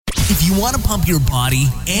If you want to pump your body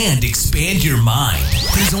and expand your mind,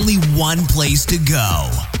 there's only one place to go.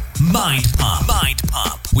 Mind Pump. Mind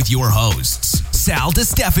Pump with your hosts, Sal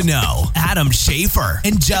DiStefano, Adam Schaefer,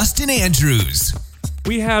 and Justin Andrews.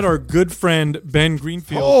 We had our good friend Ben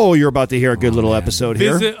Greenfield. Oh, you're about to hear a good little episode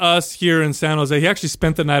here. Visit us here in San Jose. He actually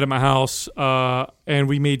spent the night at my house, and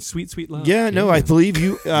we made sweet, sweet love. Yeah, no, I believe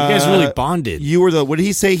you. You guys really bonded. You were the. What did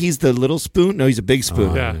he say? He's the little spoon. No, he's a big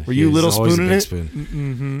spoon. Yeah. Were you little spoon in it?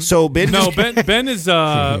 Spoon. So Ben. No, Ben is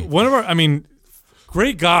one of our. I mean,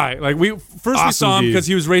 great guy. Like we saw him because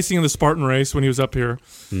he was racing in the Spartan race when he was up here,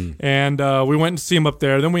 and we went to see him up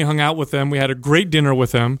there. Then we hung out with him. We had a great dinner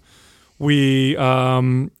with him. We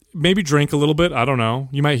maybe drank a little bit. I don't know.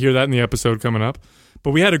 You might hear that in the episode coming up.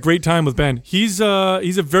 But we had a great time with Ben. He's a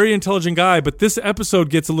very intelligent guy, but this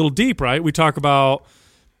episode gets a little deep, right? We talk about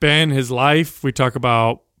Ben, his life. We talk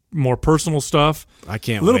about more personal stuff. I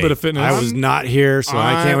can't wait. A little bit of fitness. I was not here, so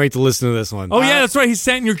I can't wait to listen to this one. Oh, yeah, that's right. He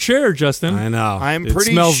sat in your chair, Justin. I know. I'm It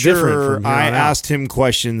pretty smells different sure from here I on out. asked him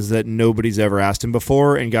questions that nobody's ever asked him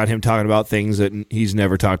before and got him talking about things that he's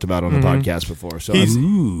never talked about on the podcast before. So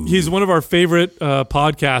He's one of our favorite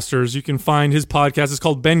podcasters. You can find his podcast. It's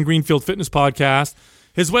called Ben Greenfield Fitness Podcast.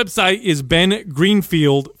 His website is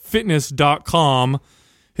bengreenfieldfitness.com.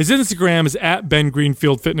 His Instagram is at Ben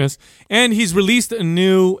Greenfield Fitness, and he's released a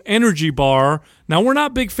new energy bar. Now, we're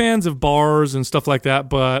not big fans of bars and stuff like that,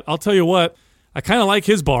 but I'll tell you what, I kind of like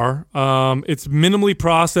his bar. It's minimally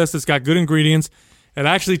processed. It's got good ingredients. It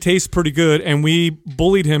actually tastes pretty good, and we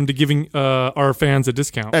bullied him to giving our fans a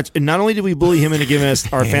discount. and not only did we bully him into giving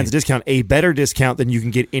us our fans a discount, a better discount than you can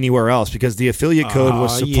get anywhere else, because the affiliate code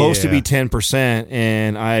was supposed to be 10%,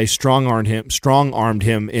 and I strong armed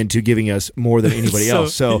him into giving us more than anybody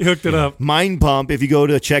else. So he hooked it up. Mind Pump. If you go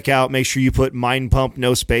to checkout, make sure you put Mind Pump,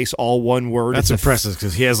 no space, all one word. That's It's impressive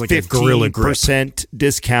because he has like a gorilla grip. 15%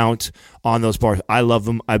 discount on those bars. I love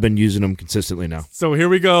them. I've been using them consistently now. So here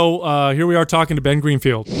we go. Here we are talking to Ben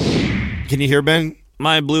Greenfield. Can you hear Ben?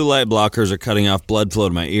 My blue light blockers are cutting off blood flow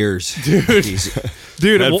to my ears.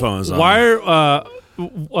 Dude, Headphones on. why are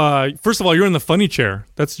first of all, you're in the funny chair.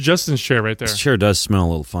 That's Justin's chair right there. This chair does smell a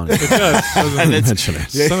little funny. It does. Mention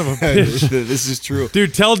it. Son of a bitch. This is true.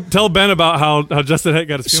 Dude, tell Ben about how Justin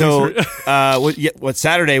got his feelings So, what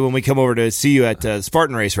Saturday when we come over to see you at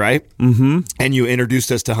Spartan Race, right? Mm-hmm. And you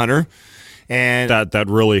introduced us to Hunter. And That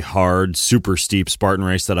really hard, super steep Spartan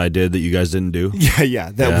race that I did that you guys didn't do.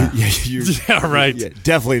 yeah, right. Yeah,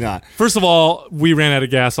 definitely not. First of all, we ran out of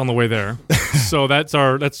gas on the way there. So that's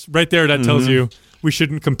right there. That tells you we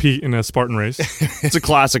shouldn't compete in a Spartan race. It's a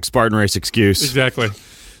classic Spartan race excuse. Exactly.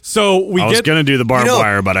 So I was going to do the barbed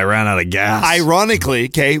wire, but I ran out of gas. Ironically,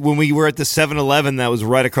 okay, when we were at the 7-Eleven that was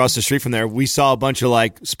right across the street from there, we saw a bunch of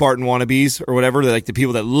like Spartan wannabes or whatever, like the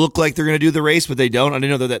people that look like they're going to do the race, but they don't. I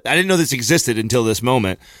didn't know this existed until this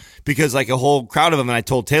moment. Because like a whole crowd of them, and I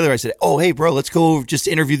told Taylor, I said, "Oh, hey, bro, let's go just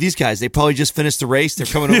interview these guys. They probably just finished the race. They're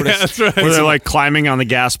coming over to." That's right. Were they like climbing on the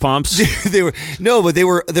gas pumps? There was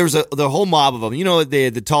the whole mob of them. You know, they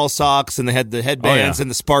had the tall socks and they had the headbands and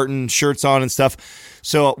the Spartan shirts on and stuff.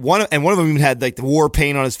 So one of them even had like the war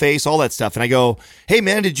paint on his face, all that stuff. And I go, "Hey,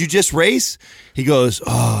 man, did you just race?" He goes,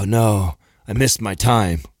 "Oh no, I missed my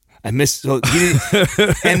time. And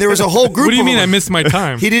there was a whole group. What do you of mean? them. I missed my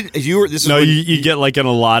time. He didn't. You get like an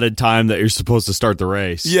allotted time that you're supposed to start the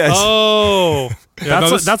race. Yes. Oh, yeah,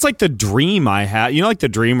 That's like the dream I had. You know, like the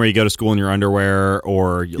dream where you go to school in your underwear,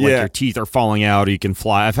 or like your teeth are falling out, or you can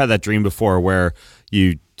fly. I've had that dream before where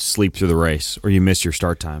you sleep through the race, or you miss your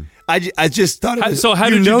start time. I just thought it was, So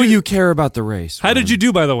how did you do? You care about the race. How did you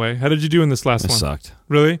do, by the way? How did you do in this last I one? sucked.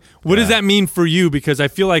 Really? What does that mean for you? Because I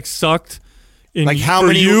feel like sucked. Like how for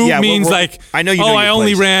many? you Yeah, means like I know you. I your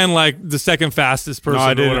only place. ran like the second fastest person. No,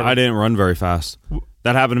 I or didn't. whatever. I didn't run very fast.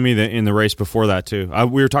 That happened to me in the race before that too.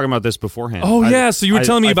 We were talking about this beforehand. Oh, yeah, so you were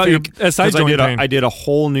telling me about your SI joint pain. I did a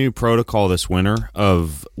whole new protocol this winter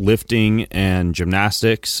of lifting and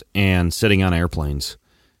gymnastics and sitting on airplanes.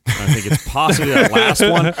 I think it's possibly that last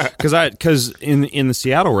one because in the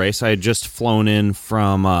Seattle race I had just flown in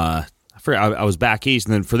from. I was back east,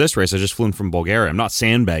 and then for this race, I just flew in from Bulgaria. I'm not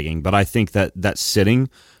sandbagging, but I think that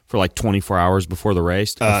sitting for like 24 hours before the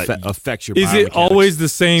race affects your Is it biomechanics. always the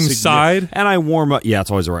same side? And I warm up. Yeah,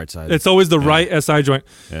 it's always the right side. It's always the right SI joint.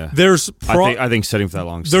 Yeah. I think sitting for that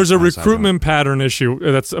long. There's a recruitment pattern issue.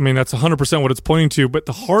 That's 100% what it's pointing to. But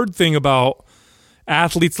the hard thing about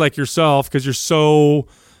athletes like yourself, because you're so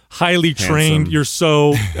highly trained, you're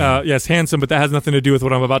so handsome, but that has nothing to do with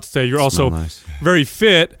what I'm about to say. You're also very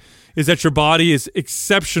fit. Is that your body is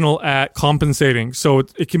exceptional at compensating. So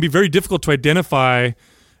it can be very difficult to identify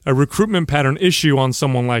a recruitment pattern issue on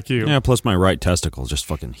someone like you. Yeah, plus my right testicle is just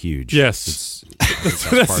fucking huge. Yes. That's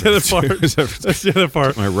the other part. That's the other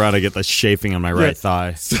part. My right, I get the chafing on my right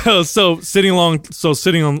thigh. So sitting on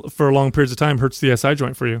for long periods of time hurts the SI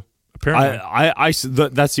joint for you. Apparently,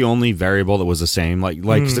 that's the only variable that was the same. Like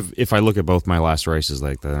if I look at both my last races,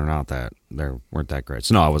 like they weren't that great.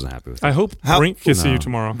 So no, I wasn't happy with it. I hope Brink can see you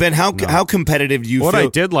tomorrow. Ben, how competitive do you feel? What I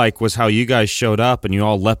did like was how you guys showed up and you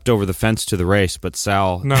all leapt over the fence to the race, but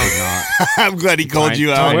Sal did not. I'm glad he called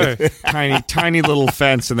you out. Tiny little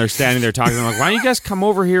fence, and they're standing there talking. They're like, "Why don't you guys come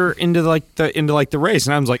over here into the race?"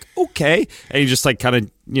 And I was like, "Okay," and he just like kind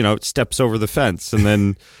of steps over the fence, and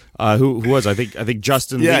then. Who was I think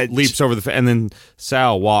Justin leaps over the and then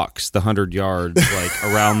Sal walks the 100 yards like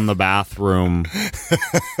around the bathroom.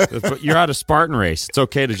 You're at a Spartan race. It's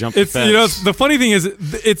okay to jump the fence. The funny thing is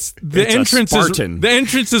the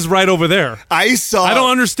entrance is right over there. I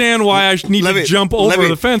don't understand why I need to jump over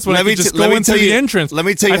the fence when I can just go into the entrance. Let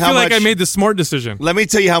me tell you how much. I feel like I made the smart decision. Let me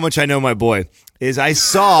tell you how much I know my boy. I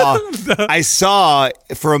saw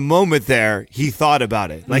for a moment there, he thought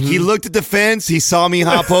about it. Like he looked at the fence, he saw me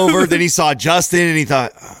hop over, then he saw Justin, and he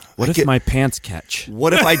thought, what if my pants catch?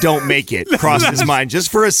 What if I don't make it? Crossed his mind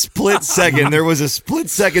just for a split second. There was a split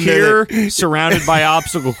second here, surrounded by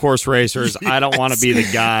obstacle course racers. I don't want to be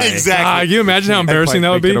the guy. Exactly. Can you imagine how embarrassing that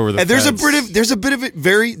would be? And there's a bit of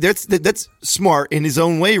it that's smart in his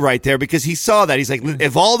own way right there because he saw that. He's like,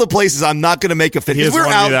 if all the places I'm not going to make a fit, we're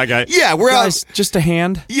out. That guy. Yeah, we're out. Just a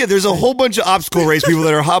hand. Yeah, there's a whole bunch of obstacle race people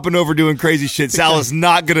that are hopping over doing crazy shit. Sal is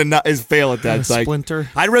not going to fail at that. It's like, Splinter.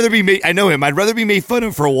 I'd rather be made. I know him. I'd rather be made fun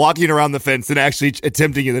of for walking around the fence than actually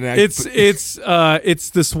attempting it. It's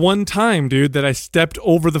this one time, dude, that I stepped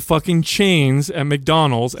over the fucking chains at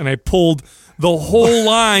McDonald's and I pulled the whole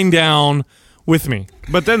line down with me.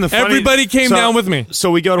 But then everybody came down with me. So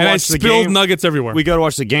we go to watch the game. I spilled nuggets everywhere. We go to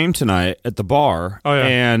watch the game tonight at the bar. Oh,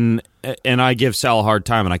 yeah. And I give Sal a hard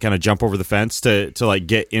time, and I kind of jump over the fence to like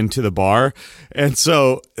get into the bar. And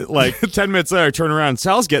so like 10 minutes later, I turn around,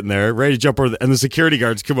 Sal's getting there, ready to jump over, and the security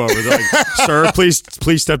guards come over. They're like, "Sir, please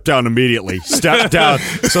step down immediately. Step down."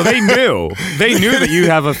 So they knew that you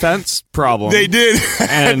have a fence problem. They did,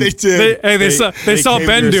 and they did. They saw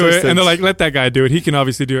Ben do it, and they're like, "Let that guy do it. He can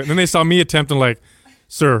obviously do it." And then they saw me attempt, and like,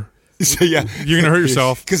 "Sir." So, yeah, you're gonna hurt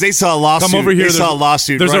yourself because they saw a lawsuit. Come over here. They saw a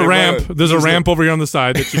lawsuit. There's a ramp. There's a ramp over here on the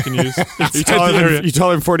side that you can use. You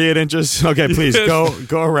taller than 48 inches. Okay, please go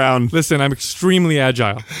around. Listen, I'm extremely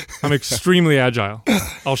agile.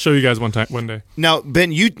 I'll show you guys one day. Now,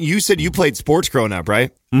 Ben, you said you played sports growing up, right?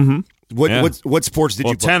 Mm-hmm. What sports did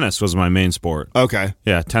you play? Tennis was my main sport. Okay.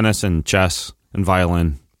 Yeah, tennis and chess and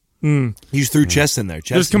violin. You threw chess in there.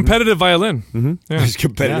 There's competitive violin. Mm-hmm. Yeah. There's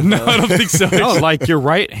competitive. No, I don't think so. No, like your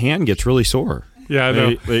right hand gets really sore. Yeah, I know.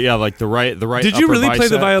 Yeah, like the right. Did you really play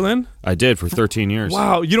the violin? I did for 13 years.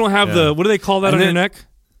 Wow, you don't have what do they call that on your neck?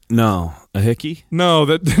 No, a hickey. No,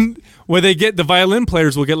 that where they get the violin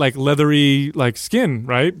players will get like leathery like skin,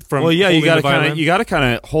 right? You got to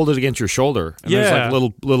kind of hold it against your shoulder. And there's like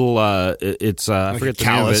little it's I forget the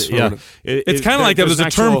name of it. Yeah, it's kind of like there's a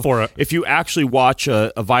term for it. If you actually watch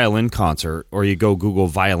a violin concert, or you go Google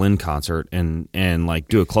violin concert and like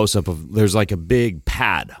do a close up of, there's like a big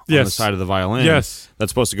pad on the side of the violin. Yes,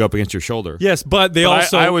 that's supposed to go up against your shoulder. Yes, but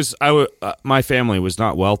my family was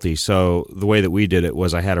not wealthy, so the way that we did it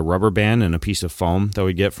was I had a rubber band and a piece of foam that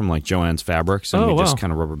we'd get from like Joann's Fabrics, and we just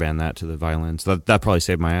kind of rubber band that to the violin. So that probably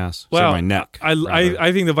saved my ass, saved my neck.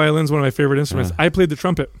 I think the violin's one of my favorite instruments. I played the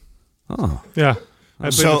trumpet. Oh, yeah, I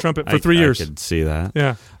played the trumpet for 3 years. I could see that.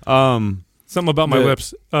 Yeah. Something about my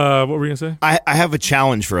lips. What were you gonna say? I have a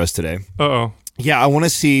challenge for us today. Uh-oh. Yeah, I want to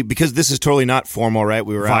see, because this is totally not formal, right?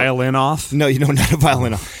 We were violin off? No, not a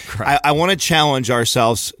violin off. I want to challenge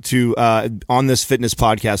ourselves to, on this fitness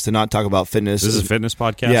podcast, to not talk about fitness. This is a fitness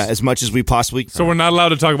podcast? Yeah, as much as we possibly can. So we're not allowed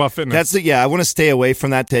to talk about fitness. That's it. Yeah, I want to stay away from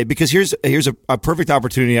that today, because here's a perfect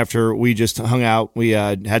opportunity after we just hung out. We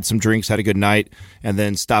had some drinks, had a good night, and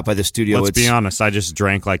then stopped by the studio. Let's be honest, I just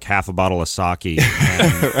drank like half a bottle of sake,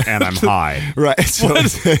 and I'm high. Right.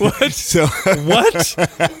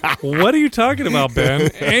 What are you talking about,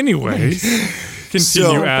 Ben? Anyways,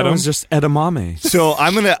 continue, Adam. That was just edamame. So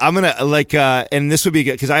I'm gonna like, and this would be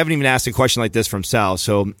good because I haven't even asked a question like this from Sal.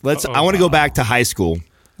 So I want to go back to high school.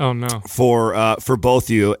 Oh no! For both of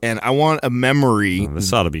you, and I want a memory. Oh,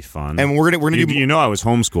 this ought to be fun. And we're gonna do. You know, I was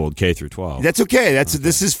homeschooled K through 12. That's okay.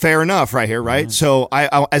 This is fair enough right here, right? So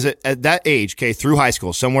I at that age, K through high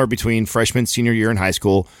school, somewhere between freshman senior year in high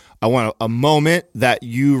school, I want a moment that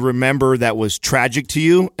you remember that was tragic to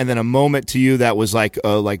you, and then a moment to you that was like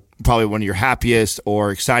probably one of your happiest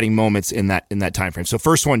or exciting moments in that time frame. So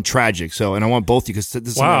first one, tragic. So, and I want both of you, because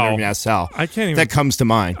this is what I'm going to ask Sal. I can't even. That comes to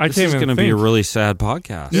mind. This is going to be a really sad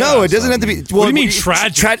podcast. No, it doesn't have to be. Well, what do you mean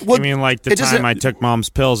tragic? I mean, like the time I took Mom's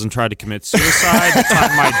pills and tried to commit suicide. The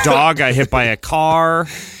time my dog got hit by a car.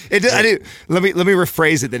 Let me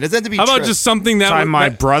rephrase it then. It doesn't have to be. How about just something that? The time my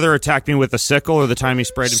brother attacked me with a sickle, or the time he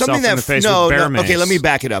sprayed himself in the face with bear mace. Okay, let me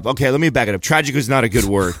back it up. Tragic was not a good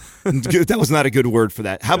word. That was not a good word for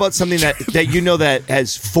that. How about something that you know that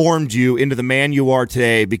has formed you into the man you are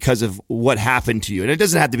today because of what happened to you? And it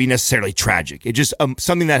doesn't have to be necessarily tragic. It's just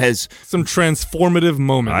something that has some transformative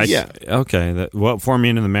moments. Okay. What formed me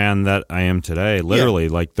into the man that I am today? Literally,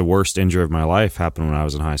 like the worst injury of my life happened when I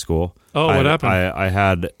was in high school. Oh, what happened? I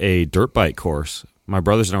had a dirt bike course. My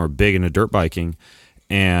brothers and I were big into dirt biking,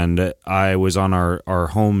 and I was on our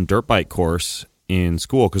home dirt bike course in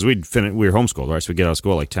school, because we were homeschooled, right? So we'd get out of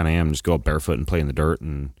school at like 10 a.m. and just go up barefoot and play in the dirt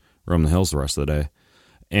and roam the hills the rest of the day.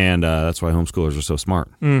 And that's why homeschoolers are so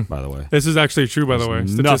smart, by the way. This is actually true, by the way.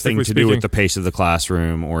 Nothing to do with the pace of the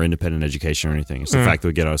classroom or independent education or anything. It's the fact that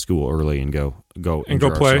we get out of school early and go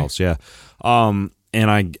play. Ourselves. Yeah.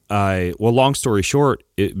 And long story short,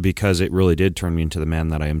 because it really did turn me into the man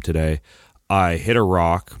that I am today, I hit a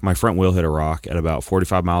rock. My front wheel hit a rock at about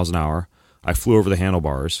 45 miles an hour. I flew over the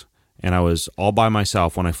handlebars, and I was all by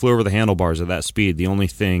myself. When I flew over the handlebars at that speed, the only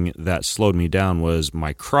thing that slowed me down was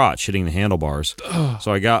my crotch hitting the handlebars.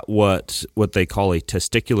 So I got what they call a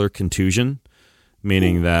testicular contusion,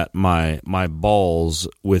 meaning that my balls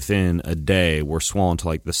within a day were swollen to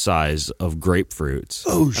like the size of grapefruits.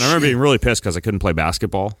 And I remember being really pissed because I couldn't play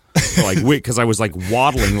basketball, because I was like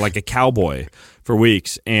waddling like a cowboy for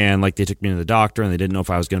weeks, and like they took me to the doctor, and they didn't know if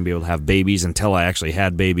I was going to be able to have babies until I actually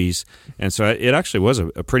had babies. And so it actually was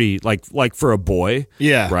a pretty like for a boy,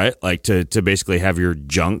 right? Like to basically have your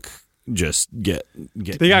junk just get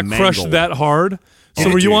they got mangled. Crushed that hard. So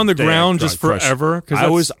were you on the ground just forever? I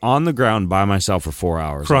was on the ground by myself for 4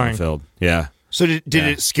 hours crying. on the field. Yeah. So did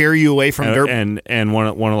it scare you away from dirt? And one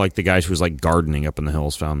of like the guys who was like gardening up in the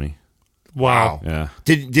hills found me. Wow. Yeah.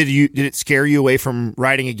 Did it scare you away from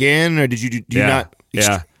riding again, or did you not?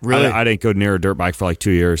 Yeah. Really? I didn't go near a dirt bike for like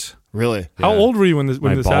 2 years. Really? How old were you when this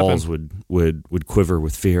My balls happened? would quiver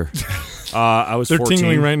with fear. I was 14. They're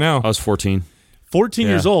tingling right now. I was 14. 14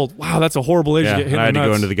 years old. Wow, that's a horrible age to get hit in the nuts. I had to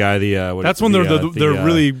go into the guy. That's when they're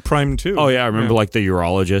really primed too. Oh yeah, I remember like the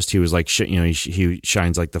urologist. He was like, he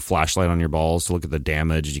shines like the flashlight on your balls to look at the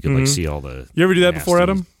damage. You could like see all the. You ever do that before,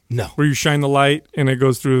 Adam? No. Where you shine the light and it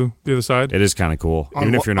goes through the other side? It is kind of cool.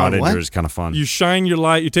 Even if you're not injured, it's kind of fun. You shine your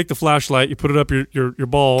light, you take the flashlight, you put it up your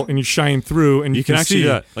ball, and you shine through, and you can actually see do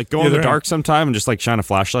that. Like go in the dark sometime and just like shine a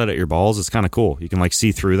flashlight at your balls. It's kind of cool. You can like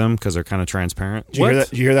see through them because they're kind of transparent.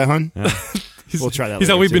 Did you hear that, hon? Yeah. We'll try that. He's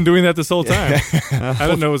like, we've been doing that this whole time. I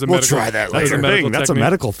don't know it was a medical. We'll try that later. That's a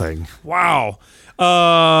medical thing. Wow.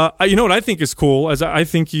 You know what I think is cool? I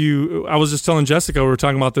was just telling Jessica, we were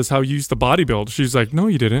talking about this, how you used to bodybuild. She's like, no,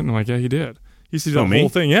 you didn't. And I'm like, yeah, you did. You see the whole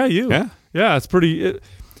thing. Yeah, you. Yeah, it's pretty.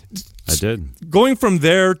 I did. Going from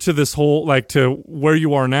there to this whole, like, to where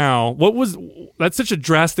you are now, that's such a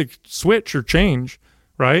drastic switch or change,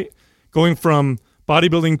 right? Going from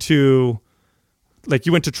bodybuilding to, like,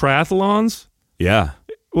 you went to triathlons? Yeah.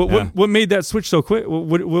 What made that switch so quick?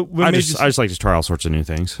 I just like to try all sorts of new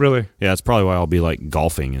things. Really? Yeah, that's probably why I'll be like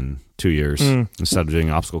golfing in 2 years instead of doing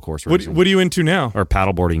obstacle course racing. What are you into now? Or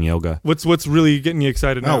paddleboarding yoga. What's really getting you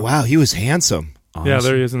excited now? Oh wow, he was handsome. Honestly. Yeah,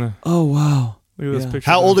 there he is in there. Oh wow. Look at this picture.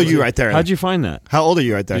 How old are you right there? How'd you find that? How old are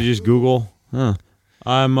you right there? Did you just Google?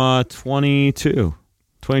 I'm 22.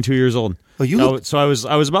 22 years old. Oh, you look... So I was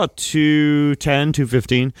about 210,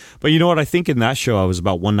 215. But you know what? I think in that show I was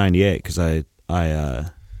about 198 because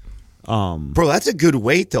Bro, that's a good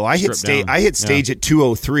weight though. I hit stage at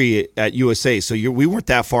 203 at USA, so we weren't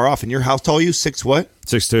that far off. And how tall are you? 6 what?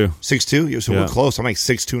 6'2". 6'2". So we're close. I'm like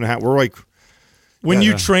 6'2.5". We're like. When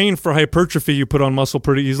you train for hypertrophy, you put on muscle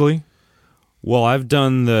pretty easily. Well, I've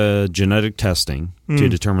done the genetic testing to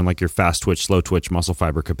determine like your fast twitch, slow twitch muscle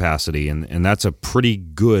fiber capacity, and that's a pretty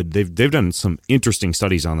good. They've done some interesting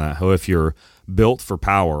studies on that. How if you're built for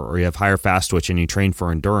power or you have higher fast twitch and you train for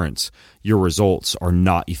endurance, your results are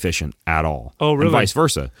not efficient at all. Oh, really? And vice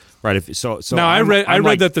versa, right? Now I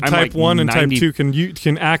read that the type 1 and type 2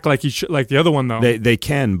 can act like like the other one though. They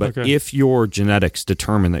can, but if your genetics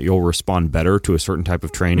determine that you'll respond better to a certain type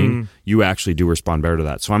of training, you actually do respond better to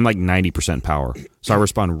that. So I'm like 90% power, so I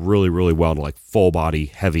respond really, really well to like full body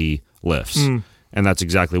heavy lifts. And that's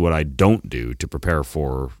exactly what I don't do to prepare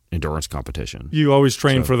for endurance competition. You always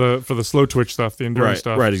train for the slow twitch stuff, the endurance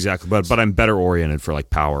stuff. Right, exactly. But I'm better oriented for like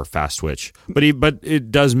power, fast twitch. But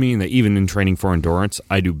it does mean that even in training for endurance,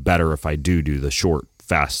 I do better if I do the short,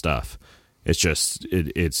 fast stuff. It's just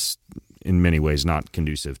it's in many ways not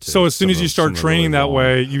conducive to. So as soon as you start training that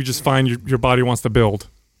way, you just find your body wants to build.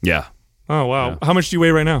 Yeah. Oh wow. Yeah. How much do you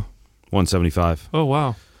weigh right now? 175. Oh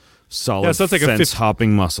wow. Solid so that's like fence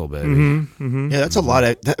hopping muscle, baby. Yeah, that's a lot.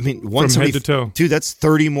 From head to toe. Dude, that's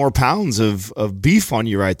 30 more pounds of beef on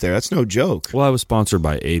you right there. That's no joke. Well, I was sponsored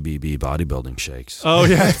by ABB bodybuilding shakes. Oh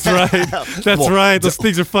yeah, that's right. That's right. Those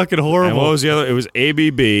things are fucking horrible. And what was the other? It was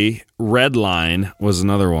ABB. Redline was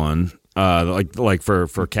another one. Like for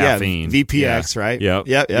caffeine. Yeah, VPX, right? Yep.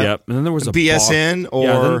 And then there was a BSN bar.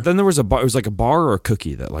 Yeah, then there was a bar. It was like a bar or a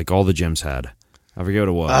cookie that like all the gyms had. I forget what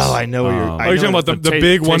it was. Oh, I know what you're. You're talking about the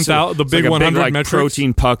big 1,000, the big 100 like metrics?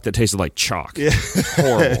 protein puck that tasted like chalk. Yeah.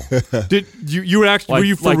 Horrible. Did you were actually were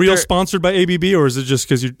you for real sponsored by ABB, or is it just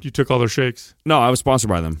because you took all their shakes? No, I was sponsored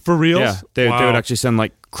by them. For real? Yeah, they would actually send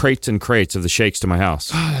like crates and crates of the shakes to my house.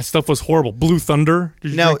 That stuff was horrible. Blue Thunder.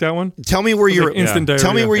 Did you drink that one? Tell me where you're instant diarrhea.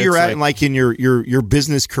 Tell me where you're at in your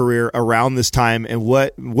business career around this time, and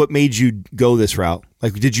what made you go this route?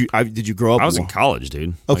 Like, did you grow up? I was in college,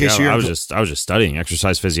 dude. Okay, like, so I was just studying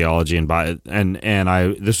exercise physiology and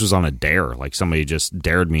this was on a dare. Like somebody just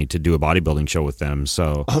dared me to do a bodybuilding show with them.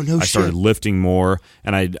 So I started lifting more,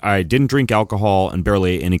 and I didn't drink alcohol and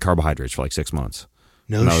barely ate any carbohydrates for like 6 months.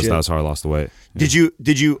 That was how I lost the weight. Yeah.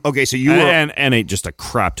 Did you? Okay, so you were and ate just a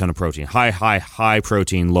crap ton of protein, high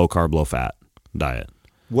protein, low carb, low fat diet.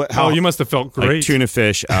 You must have felt great. Like tuna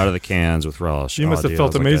fish out of the cans with relish. You must have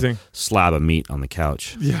felt amazing. Like a slab of meat on the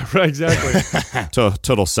couch. Yeah, right, exactly.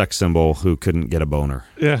 Total sex symbol who couldn't get a boner.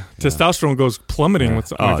 Yeah, testosterone goes plummeting with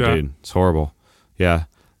something like that. Dude, it's horrible. Yeah.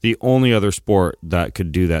 The only other sport that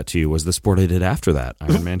could do that to you was the sport I did after that,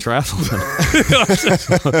 Ironman triathlon.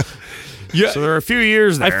 Yeah. So there are a few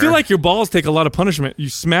years there. I feel like your balls take a lot of punishment. You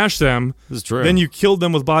smash them. This is true. Then you killed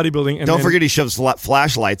them with bodybuilding. And don't forget he shoves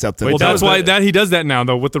flashlights up there. Well, that's why he does that now,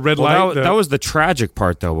 though, with the red light. That was the tragic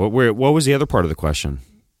part, though. What was the other part of the question?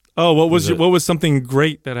 Oh, what was something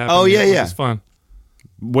great that happened? Oh, yeah. It was fun.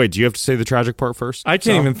 Wait, do you have to say the tragic part first? I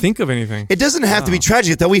can't even think of anything. It doesn't have to be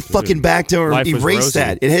tragic. That we fucking back to or erase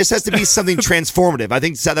that. It just has to be something transformative. I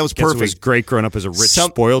think that was perfect. It was great growing up as a rich,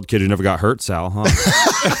 spoiled kid who never got hurt, Sal, huh?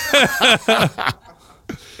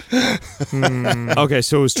 Okay,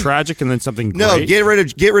 so it was tragic and then something great. No, get rid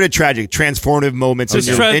of tragic, transformative moments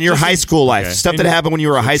in your high school life. Okay. Stuff that happened when you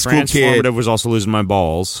were a high school kid. Transformative was also losing my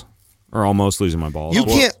balls. Or almost losing my balls. You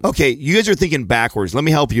can't. Okay, you guys are thinking backwards. Let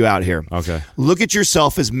me help you out here. Okay. Look at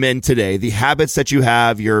yourself as men today. The habits that you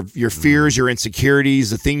have, your fears, your insecurities,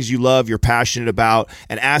 the things you love, you're passionate about,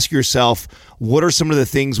 and ask yourself, what are some of the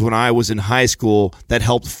things when I was in high school that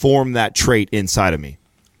helped form that trait inside of me?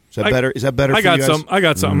 Is that better? Is that better? I got you guys? I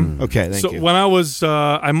got something. Okay, thank you. So when I was,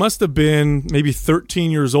 I must have been maybe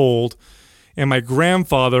 13 years old. And my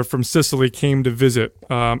grandfather from Sicily came to visit.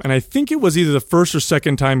 And I think it was either the first or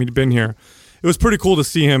second time he'd been here. It was pretty cool to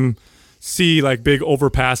see him see like big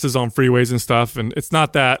overpasses on freeways and stuff. And it's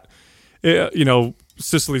not that,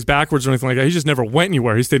 Sicily's backwards or anything like that. He just never went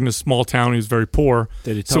anywhere. He stayed in a small town. He was very poor.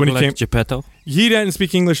 Did he talk like Geppetto? He didn't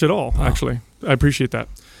speak English at all, actually. I appreciate that.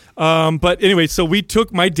 But anyway, so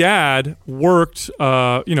my dad worked,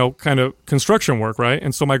 kind of construction work, right?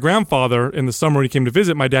 And so my grandfather, in the summer when he came to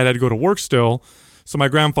visit, my dad had to go to work still. So my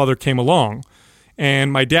grandfather came along.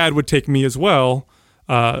 And my dad would take me as well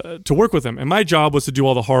to work with him. And my job was to do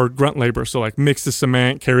all the hard grunt labor. So like mix the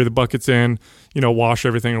cement, carry the buckets in, wash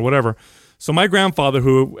everything or whatever. So my grandfather,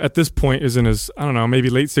 who at this point is in his, I don't know, maybe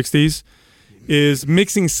late 60s, is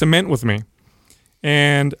mixing cement with me.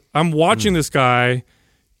 And I'm watching this guy...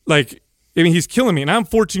 he's killing me. And I'm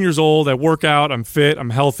 14 years old. I work out. I'm fit. I'm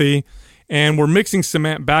healthy. And we're mixing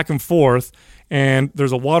cement back and forth. And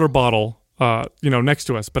there's a water bottle, next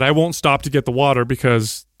to us. But I won't stop to get the water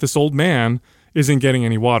because this old man isn't getting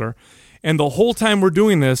any water. And the whole time we're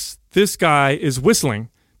doing this guy is whistling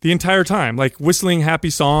the entire time, like whistling happy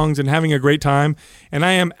songs and having a great time. And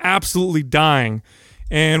I am absolutely dying.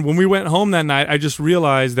 And when we went home that night, I just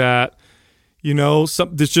realized that,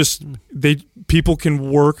 people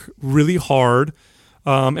can work really hard,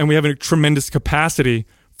 and we have a tremendous capacity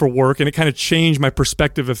for work, and it kind of changed my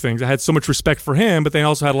perspective of things. I had so much respect for him, but then I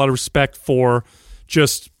also had a lot of respect for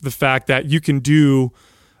just the fact that you can do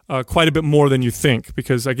quite a bit more than you think.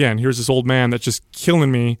 Because again, here's this old man that's just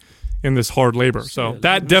killing me in this hard labor. So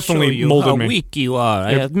that definitely molded me. How weak you are.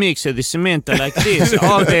 I have mixed the cement like this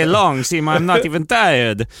all day long. See, I'm not even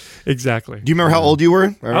tired. Exactly. Do you remember how old you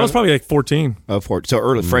were? I was probably like 14. So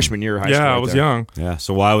early freshman year of high school. Yeah, I was young. Yeah,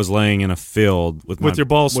 so while I was laying in a field with your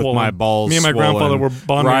balls swollen. my balls Me and my swollen, grandfather were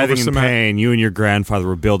bonding writhing over in cement. pain, you and your grandfather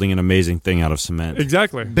were building an amazing thing out of cement.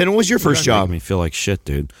 Exactly. Ben, what was your first job? Make me feel like shit,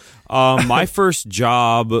 dude. My first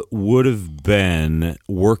job would have been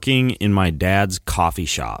working in my dad's coffee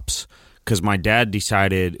shops because my dad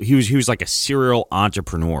decided he was like a serial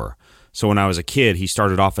entrepreneur. So when I was a kid, he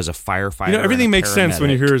started off as a firefighter. Everything makes sense when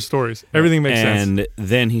you hear his stories. Everything makes sense. And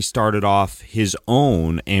then he started off his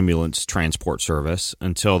own ambulance transport service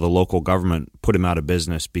until the local government put him out of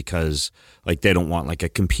business because like they don't want like a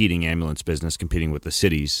competing ambulance business competing with the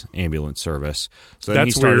city's ambulance service. So then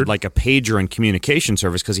he started weird. like a pager and communication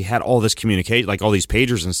service because he had all this communicate, like all these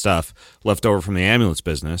pagers and stuff left over from the ambulance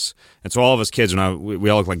business. And so all of us kids, we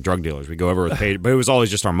all look like drug dealers. We go over with pager, but it was always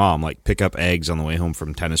just our mom, like pick up eggs on the way home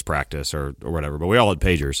from tennis practice or whatever. But we all had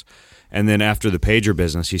pagers. And then after the pager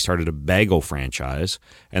business, he started a bagel franchise.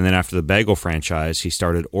 And then after the bagel franchise, he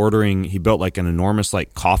started he built like an enormous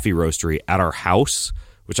like coffee roastery at our house,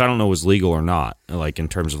 which I don't know was legal or not, like in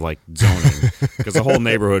terms of like zoning, because the whole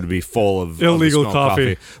neighborhood would be full of illegal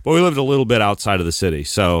coffee. But we lived a little bit outside of the city,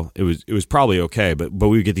 so it was probably okay. But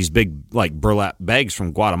we would get these big like burlap bags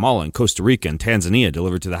from Guatemala and Costa Rica and Tanzania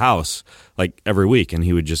delivered to the house like every week, and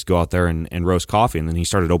he would just go out there and roast coffee. And then he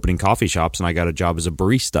started opening coffee shops, and I got a job as a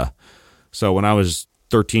barista. So when I was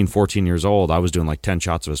 13, 14 years old, I was doing like 10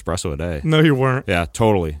 shots of espresso a day. No, you weren't. Yeah,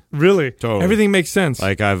 totally. Really? Totally. Everything makes sense.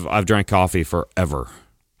 Like I've drank coffee forever.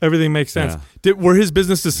 Everything makes sense. Yeah. Were his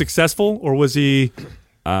businesses successful, or was he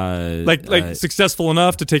successful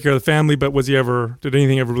enough to take care of the family? But did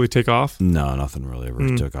anything ever really take off? No, nothing really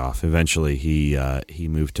ever took off. Eventually, he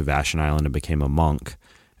moved to Vashon Island and became a monk,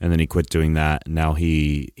 and then he quit doing that. Now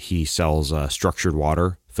he sells structured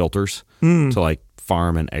water filters to like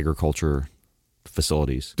farm and agriculture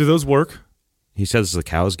facilities. Do those work? He says the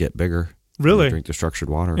cows get bigger. Really? When they drink the structured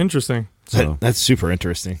water. Interesting. So That's super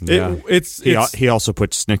interesting. yeah. He also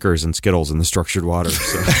puts Snickers and Skittles in the structured water.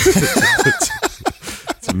 So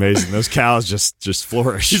it's amazing. Those cows just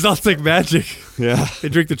flourish. He's all like magic. Yeah. They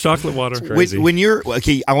drink the chocolate water. Crazy. When you're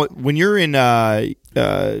in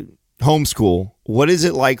homeschool, what is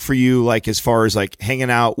it like for you, like as far as like hanging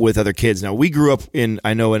out with other kids? Now, we grew up in,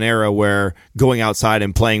 I know, an era where going outside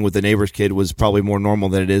and playing with the neighbor's kid was probably more normal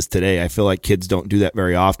than it is today. I feel like kids don't do that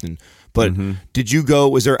very often. But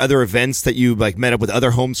was there other events that you like met up with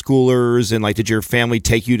other homeschoolers, and like did your family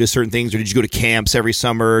take you to certain things, or did you go to camps every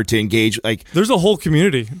summer to engage? Like, there's a whole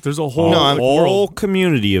community. There's a whole world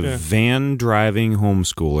community of van driving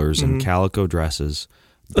homeschoolers in calico dresses,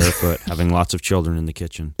 barefoot, having lots of children in the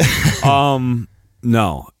kitchen.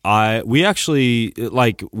 No, we actually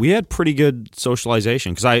we had pretty good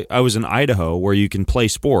socialization because I was in Idaho where you can play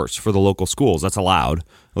sports for the local schools. That's allowed.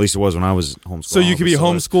 At least it was when I was homeschooled. So you could be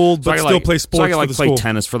homeschooled, but still play sports. So I could for the play school.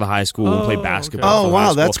 tennis for the high school and play basketball. Oh, for the wow, high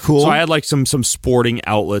school. that's cool. So I had like some sporting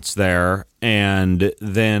outlets there, and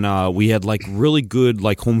then we had like really good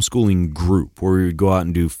like homeschooling group where we would go out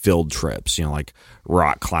and do field trips. You know, like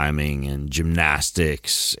rock climbing and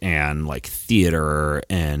gymnastics and like theater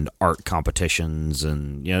and art competitions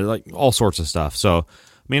and like all sorts of stuff. So I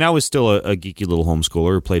mean, I was still a geeky little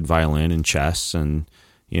homeschooler who played violin and chess and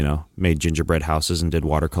made gingerbread houses and did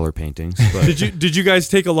watercolor paintings. But Did you guys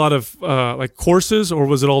take a lot of like courses, or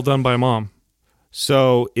was it all done by mom?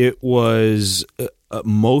 So it was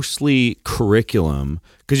mostly curriculum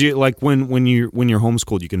because you like when you're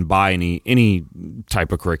homeschooled, you can buy any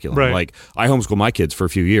type of curriculum. Right. Like I homeschooled my kids for a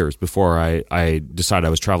few years before I decided I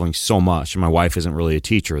was traveling so much, and my wife isn't really a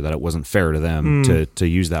teacher, that it wasn't fair to them to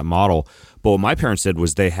use that model. But what my parents did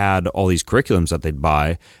was they had all these curriculums that they'd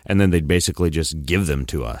buy, and then they'd basically just give them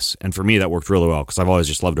to us. And for me, that worked really well because I've always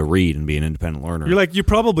just loved to read and be an independent learner. You're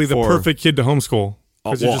probably the perfect kid to homeschool.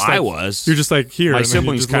 I was. You're just like here. My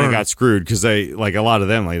siblings kind of got screwed because they like a lot of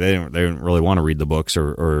them like they didn't really want to read the books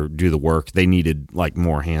or do the work. They needed like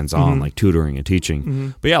more hands on like tutoring and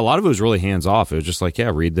teaching. But yeah, a lot of it was really hands off. It was just like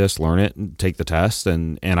read this, learn it, and take the test.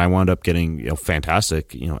 And I wound up getting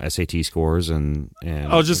fantastic SAT scores and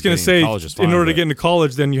I was just gonna say in order to get into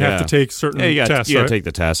college, then you have to take certain tests. You got to take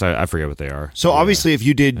the tests. I forget what they are. So obviously, if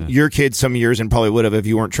you did your kids some years, and probably would have if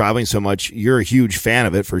you weren't traveling so much, you're a huge fan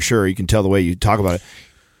of it for sure. You can tell the way you talk about it.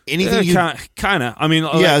 Anything kind of. I mean,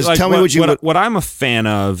 tell me what I'm a fan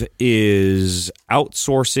of is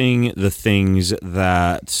outsourcing the things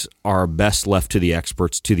that are best left to the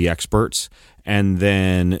experts, and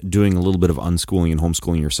then doing a little bit of unschooling and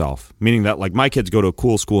homeschooling yourself. Meaning that like my kids go to a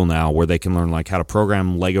cool school now where they can learn like how to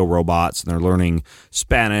program Lego robots, and they're learning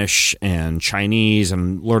Spanish and Chinese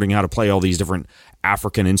and learning how to play all these different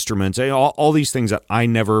African instruments, all these things that I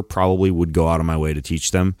never probably would go out of my way to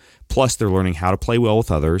teach them. Plus, they're learning how to play well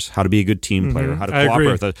with others, how to be a good team player, how to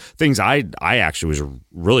cooperate with others. Things I actually was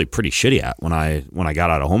really pretty shitty at when I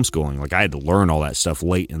got out of homeschooling. Like I had to learn all that stuff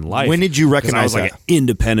late in life. When did you recognize I was like that? an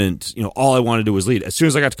independent, all I wanted to do was lead. As soon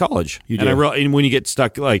as I got to college, and when you get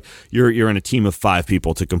stuck, like you're in a team of 5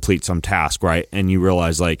 people to complete some task, right? And you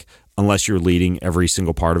realize like, unless you're leading every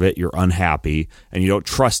single part of it, you're unhappy and you don't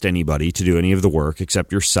trust anybody to do any of the work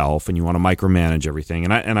except yourself, and you want to micromanage everything.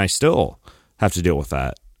 And I still have to deal with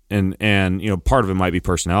that. And part of it might be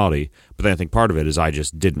personality, but then I think part of it is I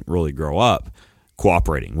just didn't really grow up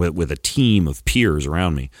cooperating with a team of peers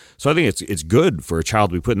around me. So I think it's good for a child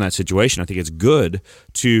to be put in that situation. I think it's good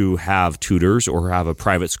to have tutors or have a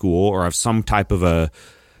private school or have some type of a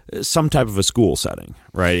school setting,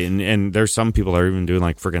 right? And there's some people that are even doing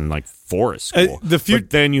like freaking like forest school. But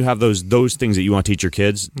then you have those things that you want to teach your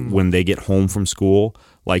kids when they get home from school.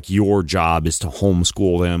 Like your job is to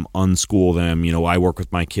homeschool them, unschool them. I work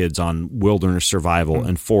with my kids on wilderness survival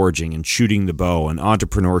and foraging and shooting the bow and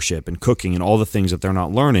entrepreneurship and cooking and all the things that they're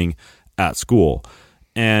not learning at school.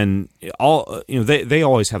 And they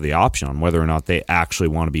always have the option on whether or not they actually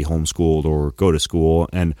want to be homeschooled or go to school.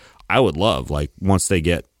 And I would love, like, once they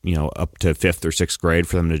get up to 5th or 6th grade,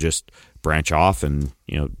 for them to just branch off and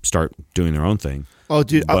start doing their own thing. Oh,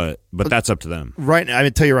 dude! But that's up to them. Right, I'm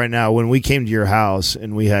gonna tell you right now. When we came to your house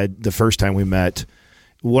and we had the first time we met,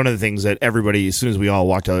 one of the things that everybody, as soon as we all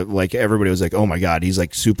walked out, like everybody was like, "Oh my God, he's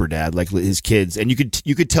like super dad," like his kids, and you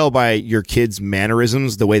could tell by your kids'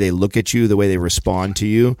 mannerisms, the way they look at you, the way they respond to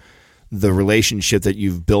you, the relationship that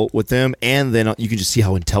you've built with them, and then you can just see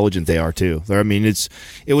how intelligent they are too. I mean,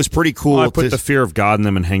 it was pretty cool. I put the fear of God in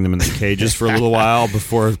them and hang them in the cages for a little while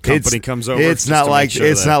before company comes over. It's not like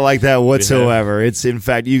that whatsoever. Yeah. It's in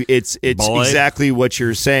fact it's exactly what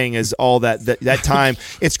you're saying is all that time.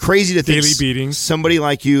 It's crazy to think daily beatings. Somebody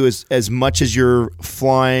like you, as much as you're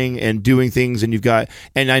flying and doing things, and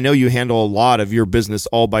and I know you handle a lot of your business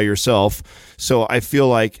all by yourself. So I feel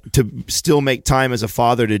like to still make time as a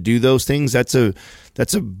father to do those things, that's a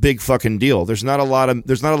big fucking deal. There's not a lot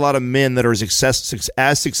of men that are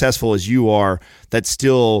as successful as you are that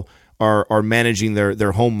still are managing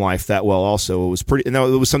their home life that well. Also, it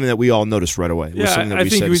was something that we all noticed right away. I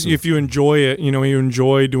think if you enjoy it, you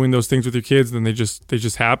enjoy doing those things with your kids, then they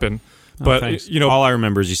just happen. But all I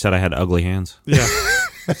remember is you said I had ugly hands. Yeah.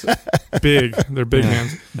 Big, they're big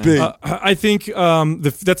hands. Big. I think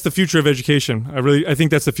that's the future of education. I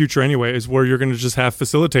think that's the future anyway. Is where you're going to just have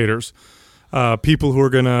facilitators, people who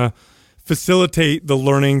are going to facilitate the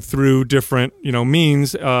learning through different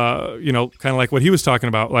means. Kind of like what he was talking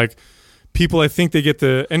about, like people. I think they get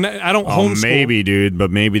and I don't homeschool. Maybe, dude,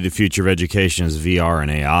 but maybe the future of education is VR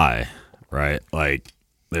and AI, right? Like.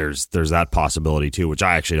 There's that possibility too, which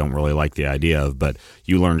I actually don't really like the idea of, but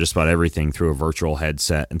you learn just about everything through a virtual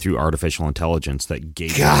headset and through artificial intelligence that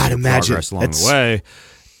gates progress along the way.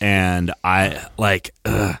 And I like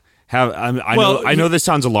I know this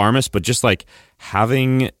sounds alarmist, but just like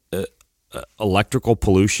having electrical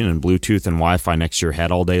pollution and Bluetooth and Wi-Fi next to your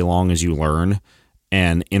head all day long as you learn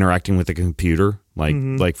and interacting with the computer.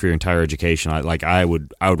 Like for your entire education, I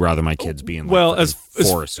would rather my kids be in as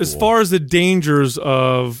far as the dangers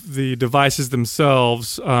of the devices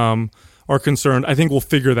themselves are concerned. I think we'll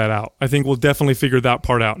figure that out. I think we'll definitely figure that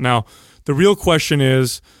part out. Now, the real question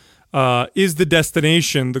is the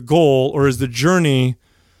destination the goal, or is the journey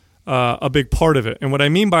a big part of it? And what I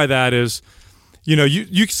mean by that is,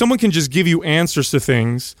 someone can just give you answers to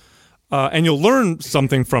things, and you'll learn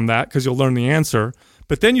something from that because you'll learn the answer.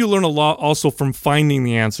 But then you learn a lot also from finding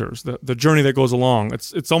the answers, the journey that goes along.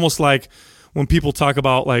 It's almost like when people talk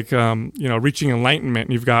about reaching enlightenment,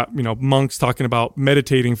 and you've got monks talking about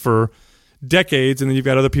meditating for decades, and then you've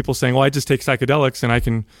got other people saying, "Well, I just take psychedelics and I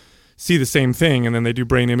can see the same thing," and then they do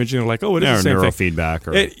brain imaging and they're like, "Oh, it is the same thing."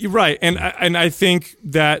 Neurofeedback, right? And I think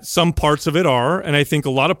that some parts of it are, and I think a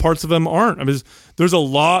lot of parts of them aren't. I mean, there's a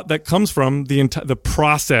lot that comes from the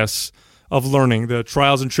process of learning, the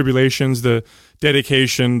trials and tribulations, the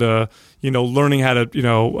dedication, the learning how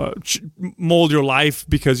to mold your life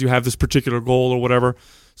because you have this particular goal or whatever.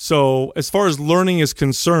 So as far as learning is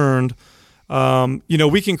concerned,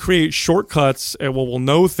 we can create shortcuts and we'll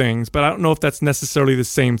know things, but I don't know if that's necessarily the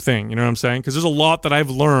same thing. You know what I'm saying? Because there's a lot that I've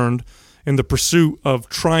learned in the pursuit of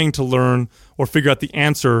trying to learn or figure out the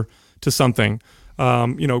answer to something.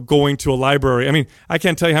 going to a library. I mean, I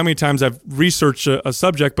can't tell you how many times I've researched a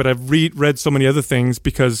subject, but I've read so many other things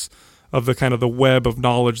because of the kind of the web of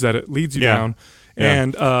knowledge that it leads you down. Yeah.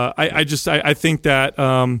 And I think that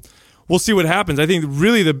we'll see what happens. I think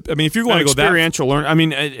really if you're going to go that experiential learn. I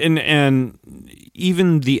mean, and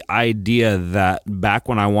even the idea that back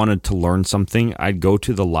when I wanted to learn something, I'd go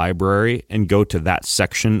to the library and go to that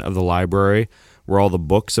section of the library where all the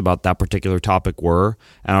books about that particular topic were,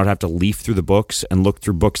 and I would have to leaf through the books and look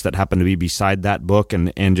through books that happened to be beside that book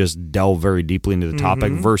and just delve very deeply into the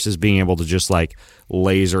topic versus being able to just like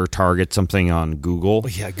laser target something on Google.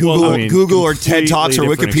 Yeah, Google or TED Talks or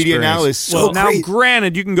Wikipedia now is so now,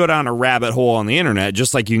 granted, you can go down a rabbit hole on the internet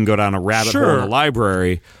just like you can go down a rabbit hole in a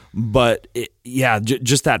library. But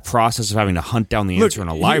just that process of having to hunt down the answer in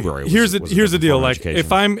a library. Here's the deal. Like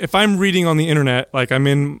if I'm reading on the internet, like I'm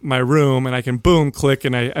in my room and I can click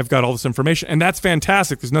and I've got all this information, and that's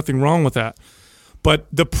fantastic. There's nothing wrong with that. But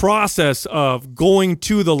the process of going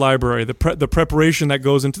to the library, the preparation that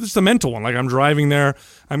goes into this is the mental one. Like I'm driving there,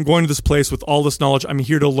 I'm going to this place with all this knowledge. I'm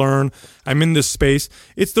here to learn. I'm in this space.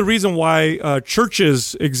 It's the reason why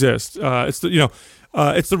churches exist. It's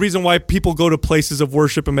the reason why people go to places of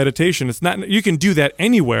worship and meditation. It's not, you can do that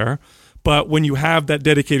anywhere, but when you have that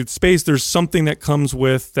dedicated space, there's something that comes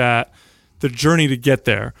with that, the journey to get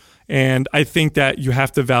there. And I think that you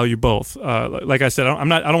have to value both. Like I said, I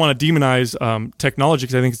don't want to demonize technology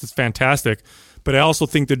because I think it's fantastic, but I also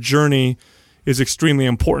think the journey is extremely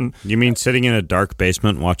important. You mean sitting in a dark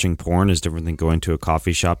basement watching porn is different than going to a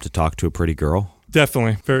coffee shop to talk to a pretty girl?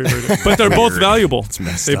 Definitely, very, very good. But they're both valuable.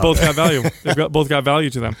 They both got value. They've both got value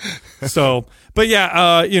to them. So, but yeah,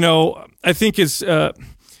 I think it's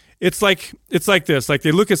like this. Like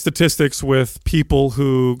they look at statistics with people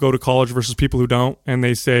who go to college versus people who don't, and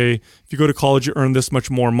they say if you go to college, you earn this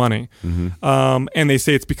much more money. Mm-hmm. And they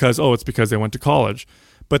say it's because they went to college,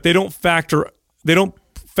 but they don't factor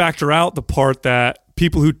out the part that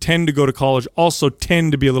people who tend to go to college also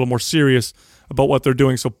tend to be a little more serious about what they're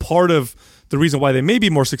doing. So part of the reason why they may be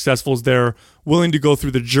more successful is they're willing to go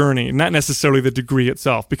through the journey, not necessarily the degree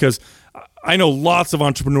itself. Because I know lots of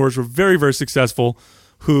entrepreneurs who are very, very successful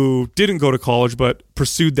who didn't go to college but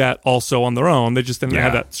pursued that also on their own. They just didn't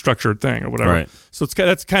have that structured thing or whatever. Right. So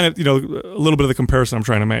that's kind of a little bit of the comparison I'm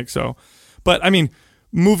trying to make. So, but I mean,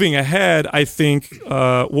 moving ahead, I think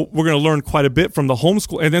we're going to learn quite a bit from the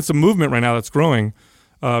homeschool, and it's a movement right now that's growing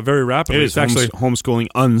very rapidly. It is. Actually homeschooling.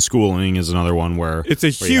 Unschooling is another one where it's a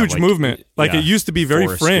huge movement. Like it used to be very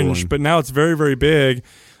fringe, schooling. But now it's very, very big.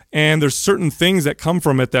 And there's certain things that come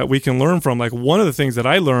from it that we can learn from. Like one of the things that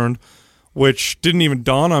I learned, which didn't even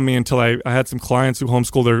dawn on me until I had some clients who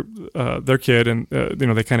homeschool their kid, and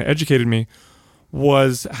they kind of educated me,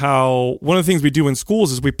 was how one of the things we do in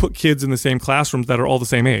schools is we put kids in the same classrooms that are all the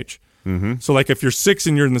same age. Mm-hmm. So like if you're 6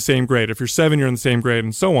 and you're in the same grade, if you're 7, you're in the same grade,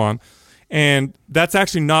 and so on. And that's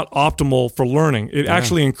actually not optimal for learning. It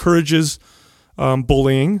actually encourages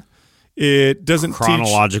bullying. It doesn't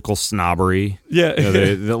chronological snobbery. Yeah,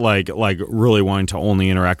 they like really wanting to only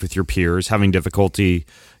interact with your peers, having difficulty.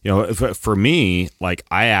 For me, like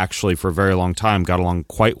I actually for a very long time got along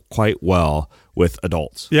quite well with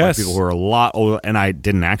adults. Yes, like people who are a lot older, and I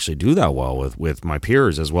didn't actually do that well with my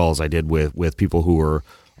peers as well as I did with people who were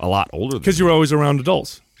a lot older. Because you were always around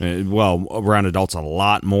adults. Well, around adults a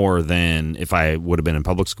lot more than if I would have been in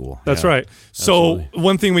public school. That's right. So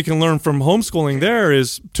one thing we can learn from homeschooling there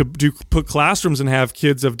is to put classrooms and have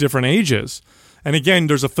kids of different ages. And again,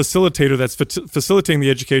 there's a facilitator that's facilitating the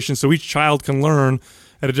education, so each child can learn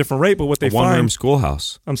at a different rate. But what they find, one-room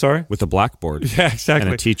schoolhouse. I'm sorry, with a blackboard. Yeah, exactly.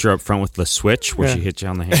 And a teacher up front with the switch where she hits you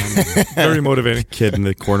on the hand. Very motivating. Kid in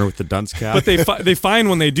the corner with the dunce cap. But they find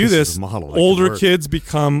when they do this older kids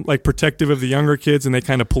become like protective of the younger kids, and they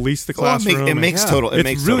kind of police the classroom. It makes total.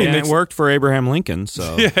 It worked for Abraham Lincoln.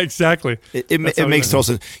 So yeah, exactly. It makes total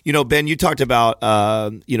sense. Ben, you talked about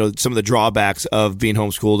some of the drawbacks of being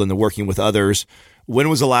homeschooled and the working with others. When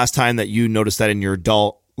was the last time that you noticed that in your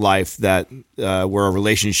adult life that were a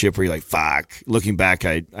relationship where you're like, fuck, looking back,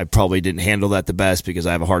 I probably didn't handle that the best because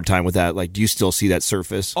I have a hard time with that? Like, do you still see that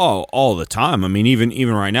surface? Oh, all the time. I mean,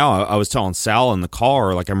 even right now, I was telling Sal in the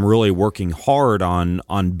car, like I'm really working hard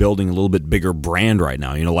on building a little bit bigger brand right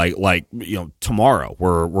now. Tomorrow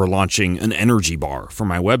we're launching an energy bar for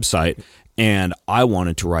my website. And I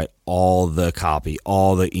wanted to write all the copy,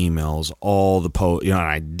 all the emails, all the posts. And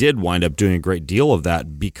I did wind up doing a great deal of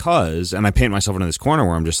that because, and I paint myself into this corner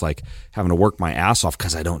where I'm just like having to work my ass off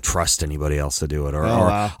because I don't trust anybody else to do it. Or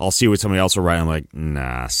I'll see what somebody else will write. And I'm like,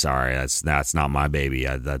 nah, sorry, that's not my baby.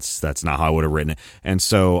 That's not how I would have written it. And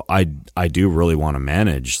so I do really want to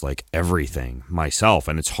manage like everything myself.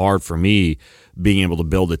 And it's hard for me being able to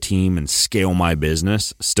build a team and scale my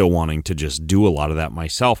business, still wanting to just do a lot of that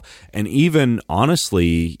myself. And even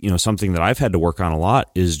honestly, something that I've had to work on a lot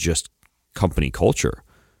is just company culture.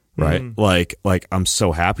 Right. Like I'm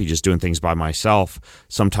so happy just doing things by myself.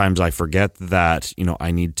 Sometimes I forget that,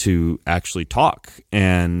 I need to actually talk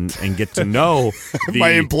and get to know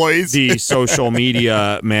my employees, the social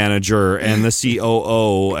media manager and the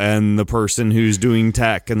COO and the person who's doing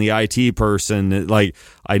tech and the IT person. Like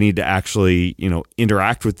I need to actually,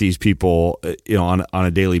 interact with these people, on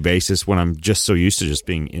a daily basis when I'm just so used to just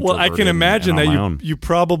being introverted. Well, I can imagine that you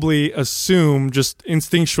probably assume just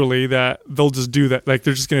instinctually that they'll just do that. Like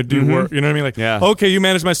they're just going to do work. You know what I mean? Like, okay, you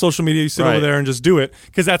manage my social media, you sit over there and just do it.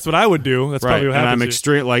 Because that's what I would do. That's probably what happens. And I'm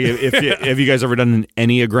extreme. Like, have you guys ever done an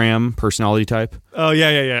Enneagram personality type? Oh,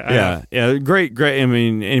 yeah. Great. I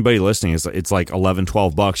mean, anybody listening, it's like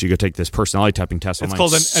 $11-12. You go take this personality typing test. It's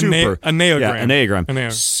called an Enneagram. Yeah,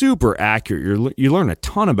 Enneagram. Super accurate. You learn a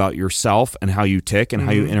ton about yourself and how you tick and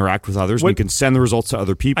how you interact with others. And you can send the results to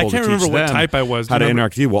other people. I can't remember what type I was. How to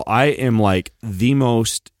interact with you. Well, I am like the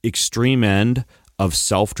most extreme end of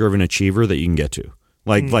self-driven achiever that you can get to.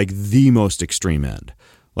 Like the most extreme end.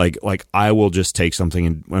 Like I will just take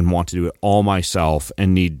something and want to do it all myself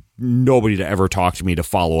and need nobody to ever talk to me to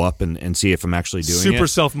follow up and see if I'm actually doing it. Super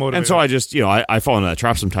self-motivated. And so I just, I fall into that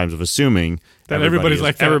trap sometimes of assuming that everybody's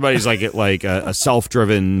like that. Everybody's like a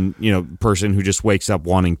self-driven, person who just wakes up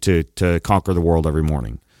wanting to conquer the world every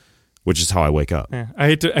morning, which is how I wake up. Yeah. I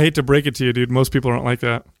hate to break it to you, dude. Most people aren't like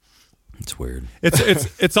that. It's weird.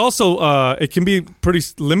 It's also it can be pretty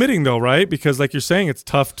limiting though, right? Because like you're saying, it's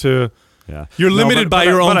tough to. Yeah. You're limited by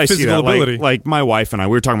your own physical ability. Like my wife and I,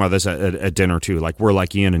 we were talking about this at dinner too. Like we're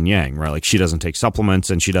like yin and yang, right? Like she doesn't take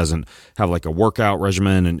supplements and she doesn't have like a workout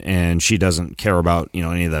regimen and she doesn't care about,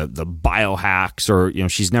 any of the biohacks or,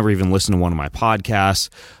 she's never even listened to one of my podcasts.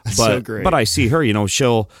 That's so great. But I see her,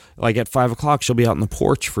 she'll like at 5:00, she'll be out on the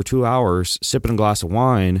porch for 2 hours, sipping a glass of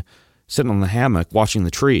wine, sitting on the hammock, watching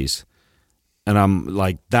the trees. And I'm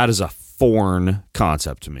like, that is a foreign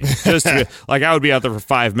concept to me. Just to be, like I would be out there for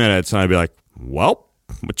 5 minutes and I'd be like, well,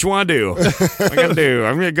 what you want to do? What I got to do?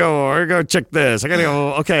 I'm going to go check this. I got to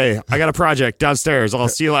go. Okay. I got a project downstairs. I'll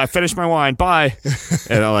see you. I finished my wine. Bye.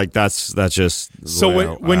 And I'm like, that's just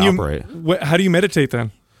so when you operate. How do you meditate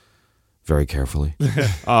then? Very carefully.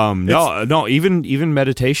 No, even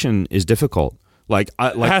meditation is difficult. Like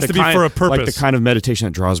it has to be for a purpose. Like the kind of meditation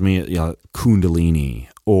that draws me, Kundalini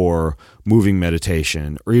or moving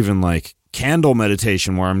meditation, or even like candle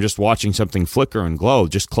meditation where I'm just watching something flicker and glow,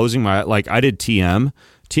 just closing my, like I did TM.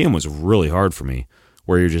 TM was really hard for me,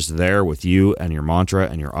 where you're just there with you and your mantra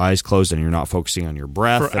and your eyes closed and you're not focusing on your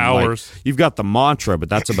breath. For hours. You've got the mantra, but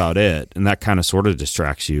that's about it. And that kind of sort of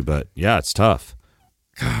distracts you. But yeah, it's tough.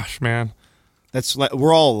 Gosh, man. That's like,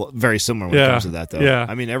 we're all very similar when it comes to that, though. Yeah.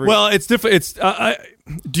 I mean, well, it's different. It's.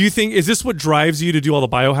 Do you think is this what drives you to do all the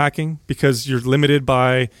biohacking because you're limited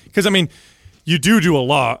by? Because I mean, you do a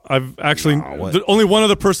lot. I've actually only one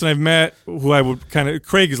other person I've met who I would kind of.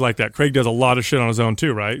 Craig is like that. Craig does a lot of shit on his own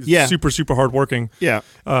too, right? Yeah. Super hardworking. Yeah.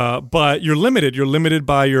 But you're limited. You're limited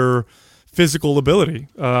by your physical ability.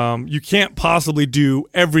 You can't possibly do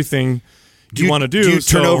everything you want to do. Do you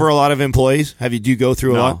turn over a lot of employees? Do you go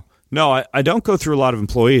through a lot? No, I don't go through a lot of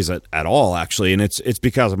employees at all, actually, and it's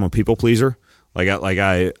because I'm a people pleaser. I like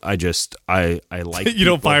you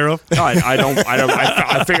don't fire them. No, I don't.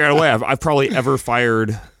 I figure out a way. I've probably ever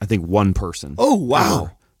fired, I think, one person. Oh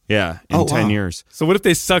wow! Yeah, in 10 years. So what if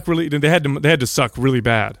they suck really? They had to suck really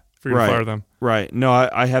bad for you to fire them. Right. No,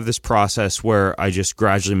 I have this process where I just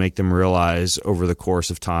gradually make them realize over the course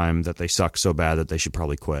of time that they suck so bad that they should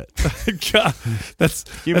probably quit. God, that's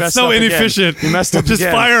so inefficient. Again. You messed up just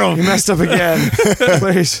again. Fire them. You messed up again.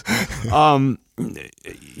 Please.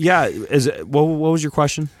 Yeah. What was your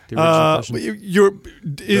question? The original question?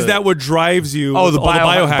 Is that what drives you? Oh, the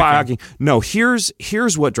biohacking. No, here's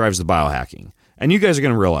what drives the biohacking. And you guys are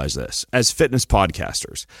going to realize this as fitness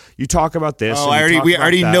podcasters. You talk about this. Oh, we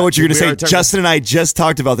already know what you're going to say. Justin and I just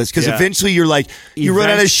talked about this because eventually you're like, you run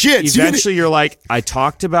out of shit. Eventually you're like, I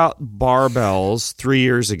talked about barbells 3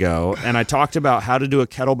 years ago, and I talked about how to do a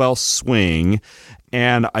kettlebell swing,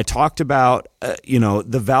 and I talked about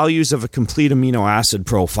the values of a complete amino acid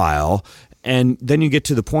profile. And then you get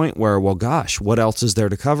to the point where, well, gosh, what else is there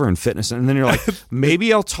to cover in fitness? And then you're like,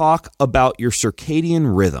 maybe I'll talk about your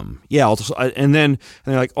circadian rhythm. Yeah. And then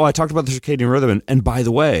you're like, oh, I talked about the circadian rhythm. And by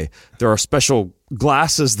the way, there are special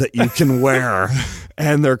glasses that you can wear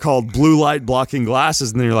and they're called blue light blocking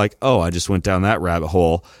glasses. And then you're like, oh, I just went down that rabbit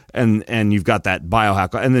hole. And you've got that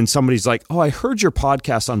biohack. And then somebody's like, oh, I heard your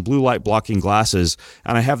podcast on blue light blocking glasses,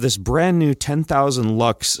 and I have this brand new 10,000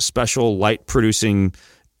 lux special light producing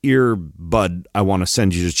earbud I want to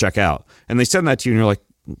send you to check out. And they send that to you, and you're like,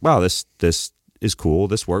 wow, this is cool.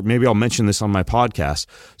 This worked. Maybe I'll mention this on my podcast.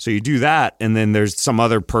 So you do that, and then there's some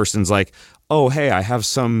other person's like, oh, hey, I have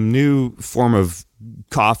some new form of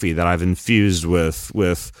coffee that I've infused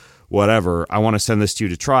with whatever. I want to send this to you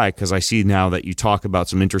to try because I see now that you talk about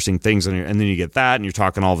some interesting things, and then you get that, and you're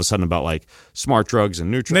talking all of a sudden about like smart drugs and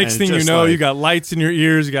nutrients. Next thing you know, you got lights in your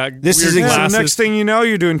ears. You got weird glasses. Next thing you know,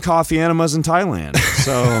 you're doing coffee enemas in Thailand.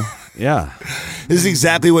 So. Yeah, this is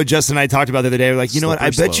exactly what Justin and I talked about the other day. We're like, you know what? I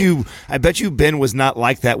bet you Ben was not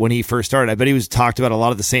like that when he first started. I bet he was talked about a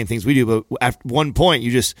lot of the same things we do. But at one point,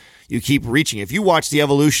 you keep reaching. If you watch the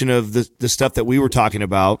evolution of the stuff that we were talking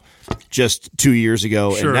about just 2 years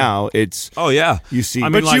ago, and now it's you see.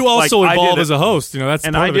 But you also evolve as a host. You know, that's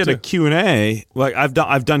and part I of it did a Q&A. Like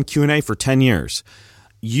I've done Q&A for 10 years.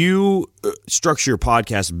 You structure your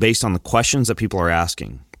podcast based on the questions that people are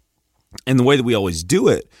asking, and the way that we always do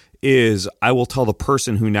it is I will tell the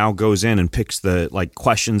person who now goes in and picks the like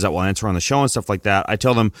questions that we'll answer on the show and stuff like that. I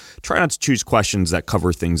tell them, try not to choose questions that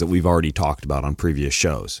cover things that we've already talked about on previous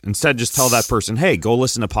shows. Instead, just tell that person, hey, go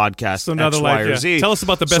listen to podcast X, Y, or Z. Tell us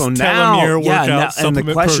about the best telomere workout and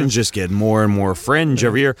the questions just get more and more fringe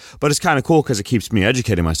every year. But it's kind of cool because it keeps me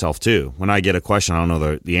educating myself too. When I get a question I don't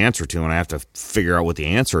know the answer to, and I have to figure out what the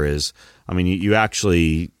answer is, I mean, you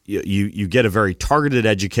actually you get a very targeted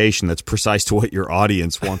education that's precise to what your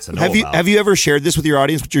audience wants to know about. Have you ever shared this with your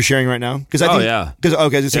audience? What you're sharing right now? Because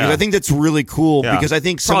I think that's really cool. Yeah. Because I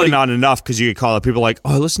think probably not enough because you get called up. People are like,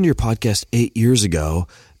 oh, I listened to your podcast 8 years ago,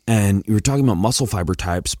 and you were talking about muscle fiber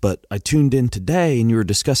types, but I tuned in today and you were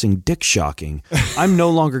discussing dick shocking. I'm no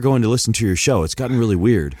longer going to listen to your show. It's gotten really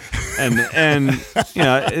weird. And you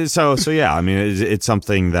know, so yeah, I mean, it's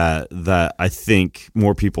something that I think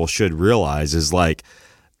more people should realize is like,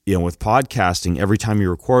 you know, with podcasting, every time you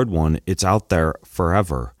record one, it's out there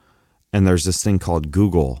forever. And there's this thing called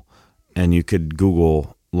Google, and you could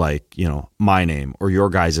Google like, you know, my name or your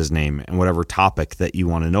guys' name and whatever topic that you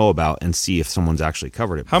want to know about and see if someone's actually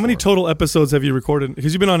covered it before. How many total episodes have you recorded?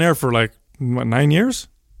 Because you've been on air for like, what, 9 years?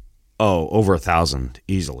 Oh, over 1,000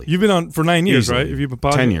 easily. You've been on for 9 years, easily. Right? If you've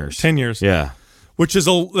been 10 years. 10 years. Yeah. Which is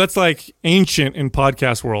that's like ancient in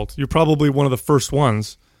podcast world. You're probably one of the first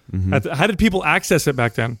ones. Mm-hmm. How did people access it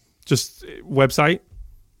back then? Just website?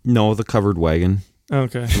 No, the covered wagon.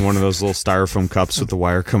 Okay. And one of those little styrofoam cups with the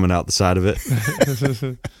wire coming out the side of it.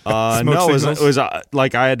 No, it was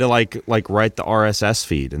like I had to like write the RSS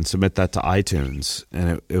feed and submit that to iTunes,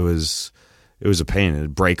 and it was a pain.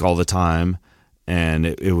 It'd break all the time, and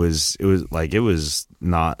it was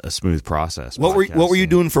not a smooth process. What were you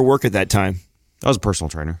doing for work at that time? I was a personal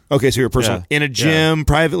trainer. Okay, so you're a personal in a gym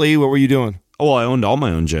privately. What were you doing? Oh, well, I owned all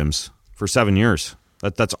my own gyms for 7 years.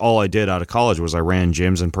 That's all I did out of college was I ran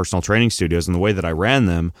gyms and personal training studios. And the way that I ran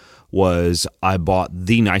them was I bought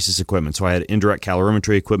the nicest equipment. So I had indirect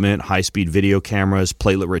calorimetry equipment, high-speed video cameras,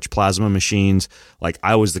 platelet-rich plasma machines. Like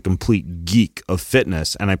I was the complete geek of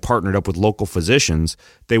fitness, and I partnered up with local physicians.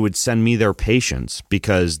 They would send me their patients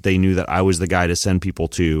because they knew that I was the guy to send people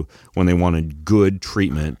to when they wanted good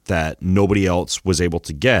treatment that nobody else was able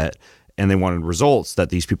to get. And they wanted results that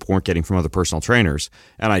these people weren't getting from other personal trainers,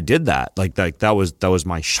 and I did that. Like that was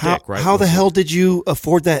my shtick. Right? How the hell did you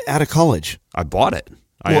afford that out of college? I bought it.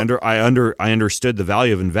 I understood the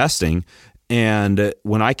value of investing, and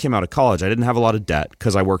when I came out of college, I didn't have a lot of debt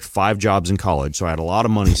because I worked 5 jobs in college, so I had a lot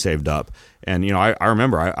of money saved up. And you know, I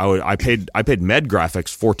remember I paid Med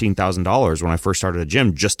Graphics $14,000 when I first started a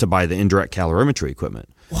gym just to buy the indirect calorimetry equipment.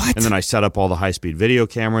 What? And then I set up all the high-speed video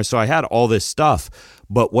cameras. So I had all this stuff.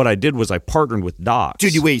 But what I did was I partnered with docs.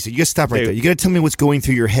 Dude, you got to stop right there. You got to tell me what's going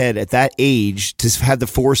through your head at that age to have the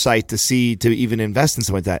foresight to even invest in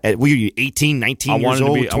something like that. Were you 18, 19 years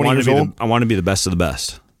old, 20 years old? I wanted to be the best of the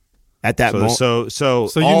best. At that moment. So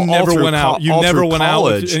you never went out. You never went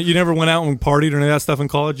out. You never went out and partied or any of that stuff in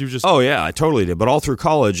college. You just. Oh yeah, I totally did. But all through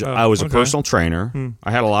college, I was a personal trainer.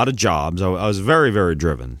 I had a lot of jobs. I was very, very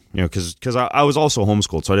driven. You know, because I was also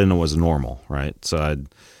homeschooled, so I didn't know what was normal, right? So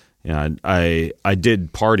I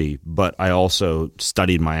did party, but I also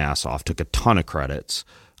studied my ass off, took a ton of credits,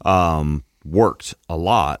 worked a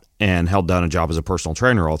lot, and held down a job as a personal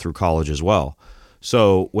trainer all through college as well.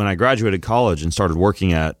 So when I graduated college and started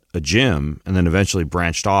working at a gym and then eventually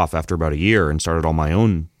branched off after about a year and started all my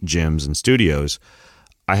own gyms and studios,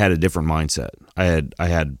 I had a different mindset. I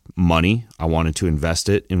had money. I wanted to invest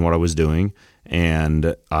it in what I was doing.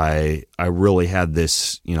 And I really had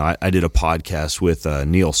this, I did a podcast with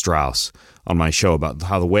Neil Strauss on my show about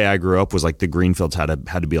how the way I grew up was like the Greenfields had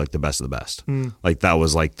to be like the best of the best. Like that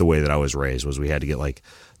was like the way that I was raised, was we had to get like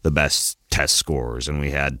the best test scores, and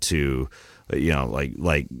we had to,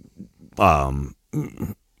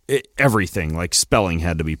 everything, like spelling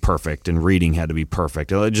had to be perfect and reading had to be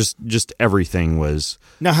perfect. Just everything was.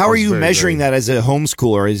 Now, how are you measuring that as a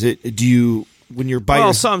homeschooler? Do you, when you're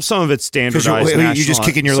by some of it's standardized. You're just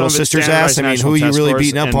kicking your little sister's ass. I mean, who are you really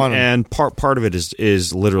beating up on? And part of it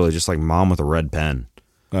is literally just like mom with a red pen.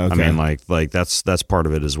 Okay. I mean, like that's part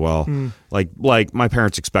of it as well. Like my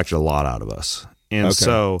parents expected a lot out of us. And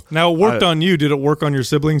so now it worked on you. Did it work on your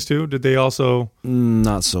siblings too? Did they also?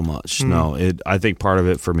 Not so much. No, I think part of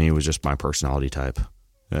it for me was just my personality type.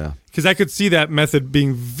 Yeah, because I could see that method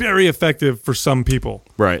being very effective for some people,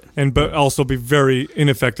 right? But also be very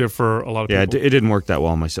ineffective for a lot of people. Yeah, it didn't work that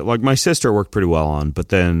well on myself. Like my sister worked pretty well on, but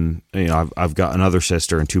then I've got another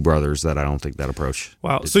sister and two brothers that I don't think that approach.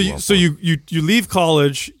 Wow. So you leave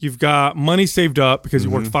college. You've got money saved up because you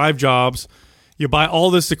worked 5 jobs. You buy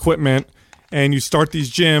all this equipment. And you start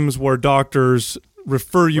these gyms where doctors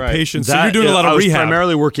refer you patients. So you're doing a lot of rehab. I was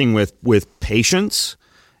primarily working with patients,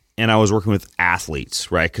 and I was working with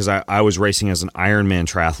athletes, right? Because I was racing as an Ironman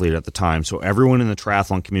triathlete at the time. So everyone in the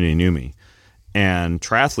triathlon community knew me. And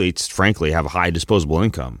triathletes, frankly, have a high disposable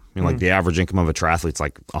income. I mean, like the average income of a triathlete's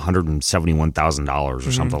like $171,000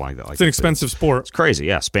 or something like that. Like it's an expensive sport. It's crazy.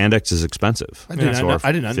 Yeah, spandex is expensive. I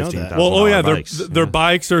did not know that. Well, their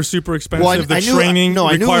bikes are super expensive. The training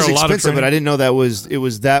I knew it was a lot of expensive, but I didn't know that it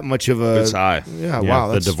was that much of a. It's high. Yeah, wow.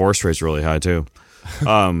 The divorce rate's really high too.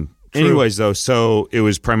 Anyways, though, so it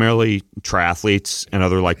was primarily triathletes and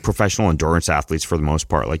other like professional endurance athletes for the most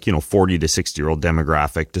part, like 40 to 60-year-old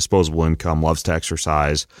demographic, disposable income, loves to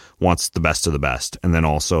exercise, wants the best of the best, and then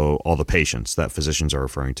also all the patients that physicians are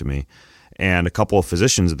referring to me. And a couple of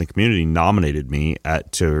physicians in the community nominated me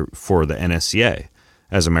for the NSCA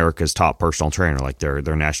as America's top personal trainer, like their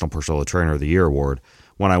National Personal Trainer of the Year award.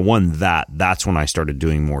 When I won that's when I started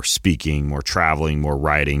doing more speaking, more traveling, more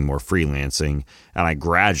writing, more freelancing, and I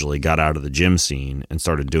gradually got out of the gym scene and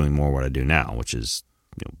started doing more what I do now, which is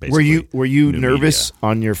basically. Were you nervous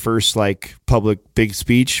on your first like public big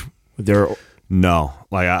speech? No,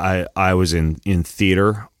 like I was in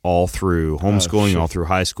theater all through homeschooling, all through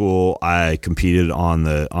high school. I competed on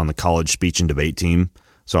the college speech and debate team.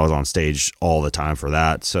 So I was on stage all the time for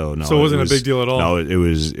that. So no, so it wasn't a big deal at all. No, it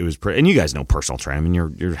was pretty. And you guys know personal training. I mean,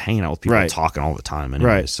 you're hanging out with people talking all the time,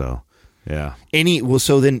 anyway. Right? So yeah.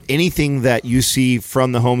 So then anything that you see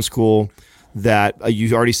from the homeschool that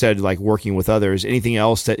you already said, like working with others, anything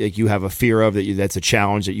else that you have a fear of that's a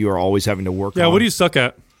challenge that you are always having to work on? Yeah. What do you suck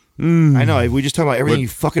at? I know. We just talk about everything you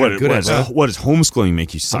fucking are good at. What does homeschooling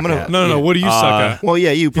make you suck at? No. What do you suck at? Well,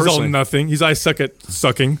 yeah, you personally. He's all nothing. I suck at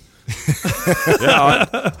sucking.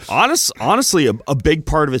 Honestly, a big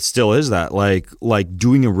part of it still is that like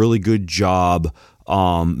doing a really good job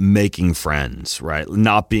making friends, right?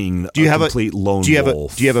 Not being a complete lone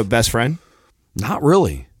wolf. Do you have a best friend? Not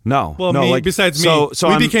really. No. Well, no, besides me,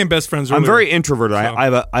 we became best friends. I'm very introverted. So.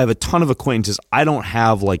 I have a ton of acquaintances. I don't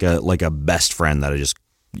have like a best friend that I just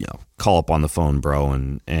call up on the phone, bro,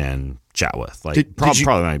 and chat with. Like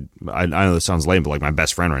probably I know this sounds lame, but like my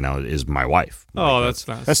best friend right now is my wife. Oh, that's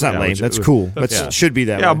nice. That's not lame. That's cool. That should be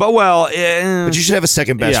that way. Yeah, but but you should have a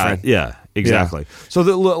second best friend. Yeah, exactly. Yeah. So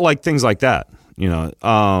like things like that,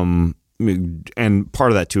 and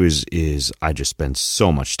part of that too is I just spend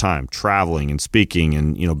so much time traveling and speaking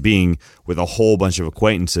and being with a whole bunch of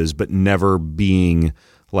acquaintances, but never being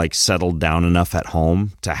like settled down enough at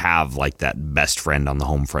home to have like that best friend on the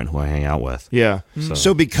home front who I hang out with. Yeah.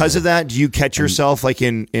 So because of that, do you catch yourself like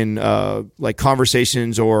in like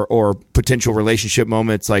conversations or potential relationship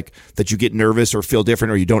moments like that you get nervous or feel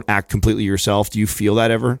different or you don't act completely yourself? Do you feel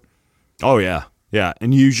that ever? Oh yeah. Yeah.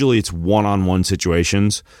 And usually it's one-on-one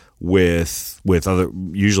situations with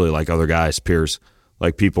other guys, peers.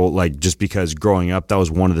 Like people, like just because growing up, that was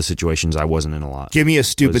one of the situations I wasn't in a lot. Give me a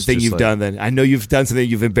stupid thing you've done then. I know you've done something,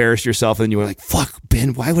 you've embarrassed yourself, and you were like, fuck,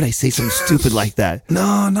 Ben, why would I say something stupid like that?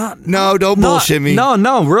 No, don't bullshit me.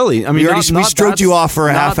 No, really. I mean, we stroked you off for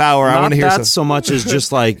a half hour. I want to hear that so much as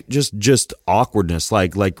just like, just awkwardness,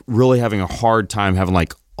 like really having a hard time having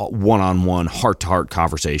like one-on-one heart-to-heart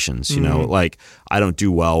conversations, like I don't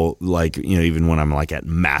do well, like, even when I'm like at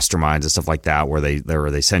masterminds and stuff like that, where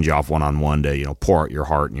they send you off one-on-one to, pour out your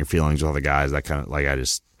heart and your feelings with other guys, that kind of like, I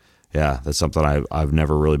just, that's something I've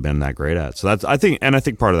never really been that great at. So I think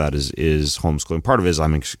part of that is homeschooling. Part of it is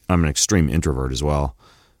I'm an extreme introvert as well.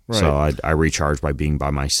 Right. So I recharge by being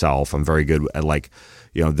by myself. I'm very good at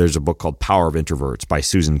there's a book called Power of Introverts by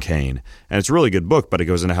Susan Cain, and it's a really good book, but it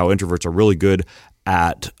goes into how introverts are really good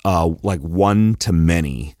at one to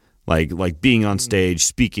many. Like being on stage,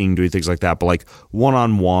 speaking, doing things like that, but like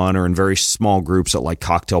one-on-one or in very small groups at like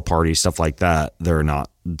cocktail parties, stuff like that, they're not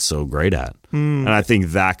so great at. And I think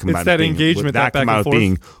that combined with engagement, that combined with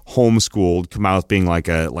being homeschooled, combined with being like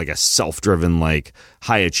a self-driven, like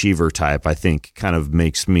high achiever type, I think kind of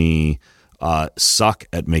makes me suck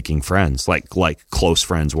at making friends, like close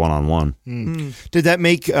friends one-on-one. Did that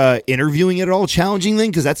make interviewing it at all challenging then?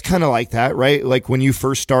 Because that's kind of like that, right? Like when you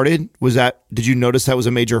first started, did you notice that was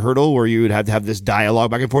a major hurdle where you would have to have this dialogue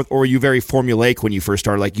back and forth? Or were you very formulaic when you first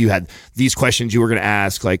started? Like you had these questions you were going to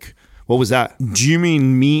ask, like what was that? Do you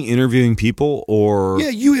mean me interviewing people or? Yeah,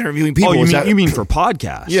 you interviewing people. Oh, you mean for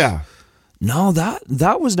podcasts? Yeah. No,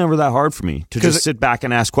 that was never that hard for me to just sit back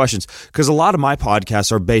and ask questions, because a lot of my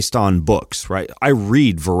podcasts are based on books, right? I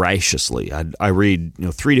read voraciously. I read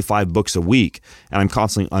 3 to 5 books a week, and I'm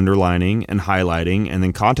constantly underlining and highlighting and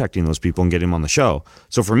then contacting those people and getting them on the show.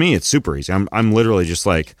 So for me, it's super easy. I'm literally just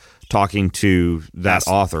like talking to that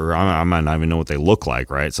author. I might not even know what they look like,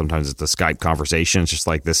 right? Sometimes it's a Skype conversation. It's just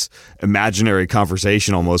like this imaginary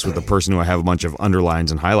conversation almost with the person who I have a bunch of underlines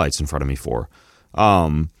and highlights in front of me for.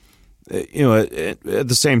 At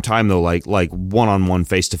the same time though, like one-on-one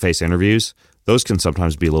face-to-face interviews, those can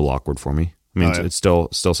sometimes be a little awkward for me. I mean, it's still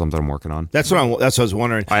something I'm working on. That's what I was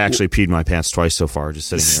wondering. I actually peed my pants twice so far, just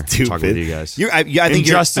sitting here talking with you guys. I think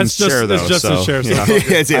Justin's chair, though. Justin's chair.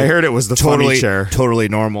 I heard it was the funny chair. Totally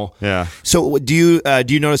normal. Yeah. So do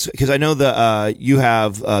you notice? Because I know you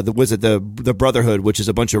have the Brotherhood, which is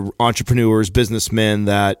a bunch of entrepreneurs, businessmen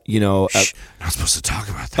that not supposed to talk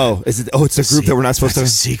about that. Oh, is it? Oh, it's a group that we're not supposed to.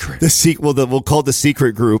 That's a secret. We'll call it the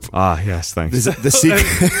secret group. Ah, yes, thanks. The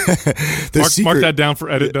secret. Mark that down for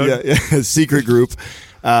edit, Doug. Yeah. Secret group.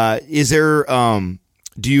 Is there?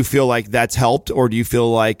 Do you feel like that's helped, or do you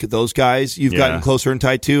feel like those guys you've gotten closer and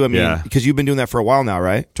tight to? I mean, because you've been doing that for a while now,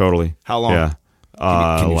 right? Totally. How long? Yeah.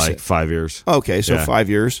 Can you like 5 years. Okay, so 5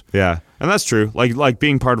 years. Yeah, and that's true. Like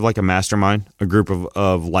being part of like a mastermind, a group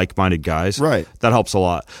of like-minded guys. Right. That helps a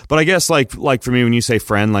lot. But I guess like for me, when you say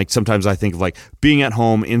friend, like sometimes I think of like being at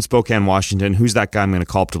home in Spokane, Washington. Who's that guy I'm going to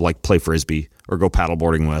call up to like play Frisbee or go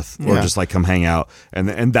paddleboarding with, or just like come hang out?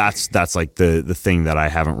 And that's like the thing that I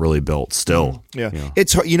haven't really built still. Yeah.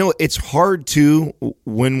 It's hard to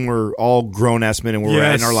when we're all grown ass men and we're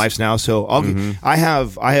in our lives now. So I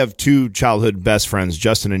have 2 childhood best friends,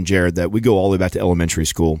 Justin and Jared, that we go all the way back to elementary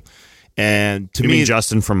school. And to you me, mean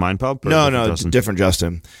Justin from Mind Pub? No, different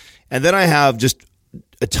Justin. And then I have just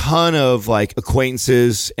a ton of like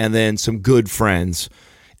acquaintances and then some good friends.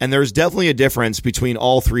 And there's definitely a difference between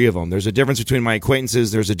all 3 of them. There's a difference between my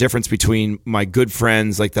acquaintances. There's a difference between my good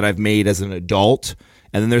friends, like that I've made as an adult.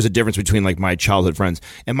 And then there's a difference between like my childhood friends.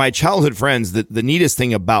 And my childhood friends, the neatest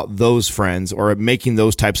thing about those friends or making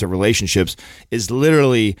those types of relationships is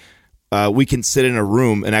literally we can sit in a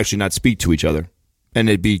room and actually not speak to each other. And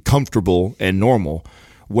it'd be comfortable and normal.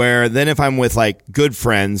 Where then if I'm with like good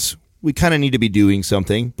friends, we kind of need to be doing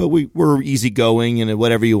something, but we're easygoing, and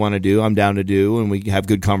whatever you want to do, I'm down to do, and we have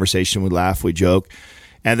good conversation, we laugh, we joke.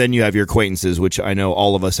 And then you have your acquaintances, which I know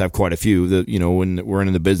all of us have quite a few. That when we're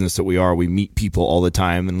in the business that we are, we meet people all the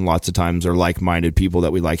time, and lots of times are like-minded people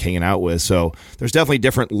that we like hanging out with. So there's definitely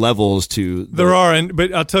different levels to. There are,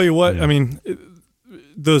 but I'll tell you what. Yeah. I mean,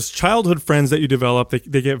 those childhood friends that you develop,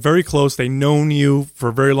 they get very close. They've known you for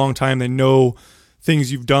a very long time. They know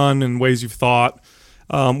things you've done and ways you've thought.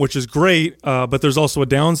 Which is great, but there's also a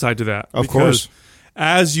downside to that. Of course.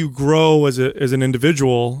 As you grow as an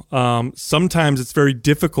individual, sometimes it's very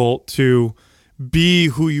difficult to be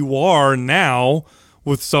who you are now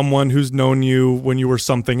with someone who's known you when you were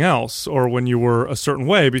something else or when you were a certain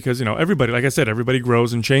way, because everybody, like I said, everybody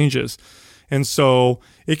grows and changes. And so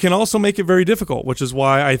it can also make it very difficult, which is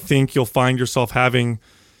why I think you'll find yourself having,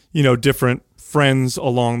 different friends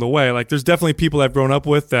along the way. Like there's definitely people I've grown up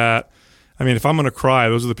with that, I mean, if I'm going to cry,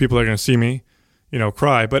 those are the people that are going to see me,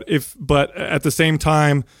 cry. But at the same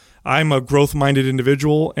time, I'm a growth-minded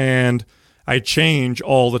individual and I change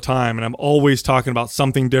all the time, and I'm always talking about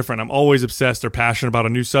something different. I'm always obsessed or passionate about a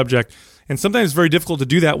new subject. And sometimes it's very difficult to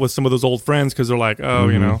do that with some of those old friends because they're like, oh,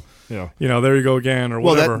 there you go again, or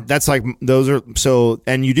whatever. Well, that's like, those are, so,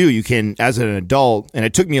 and you can, as an adult, and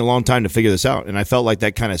it took me a long time to figure this out. And I felt like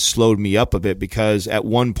that kind of slowed me up a bit because at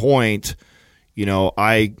one point,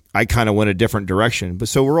 I kind of went a different direction. But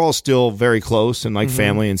so we're all still very close and like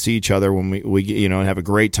family and see each other when we and have a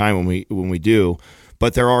great time when we do.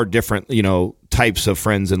 But there are different, types of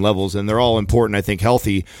friends and levels, and they're all important, I think,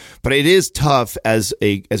 healthy. But it is tough as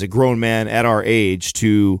a grown man at our age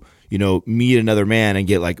to, meet another man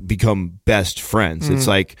and become best friends. It's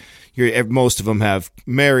like most of them have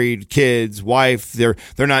married, kids, wife. They're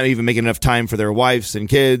not even making enough time for their wives and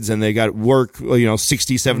kids, and they got work,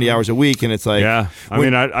 60, 70 hours a week, and it's like, yeah.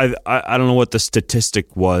 I don't know what the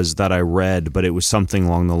statistic was that I read, but it was something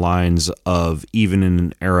along the lines of, even in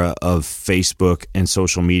an era of Facebook and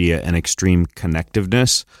social media and extreme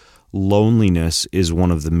connectiveness, loneliness is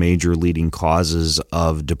one of the major leading causes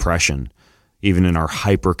of depression, even in our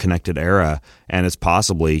hyper-connected era. And it's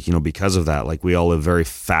possibly, because of that. Like, we all live very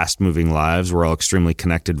fast-moving lives. We're all extremely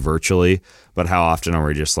connected virtually. But how often are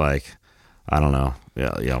we just like, I don't know.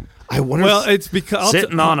 Yeah. I wonder. Well, it's because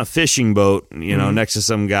sitting on a fishing boat, next to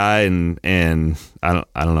some guy, and I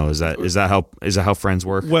don't know. Is that how friends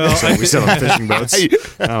work? Well, we sit on fishing boats.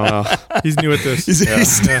 I don't know. He's new at this. He's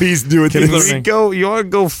new at this. You want to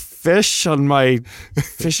go fish on my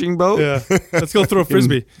fishing boat? Yeah, let's go throw a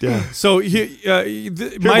frisbee. Yeah. So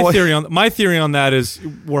my theory on that is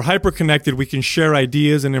we're hyper connected. We can share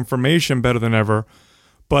ideas and information better than ever,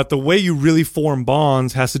 but the way you really form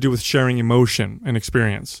bonds has to do with sharing emotion and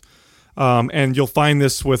experience. And you'll find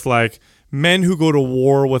this with like men who go to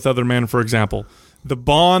war with other men, for example. The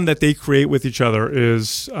bond that they create with each other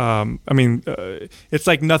is, it's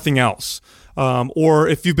like nothing else. Or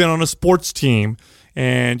if you've been on a sports team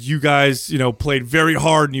and you guys, played very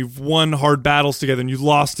hard and you've won hard battles together and you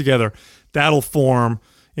lost together, that'll form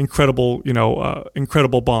incredible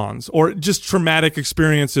bonds. Or just traumatic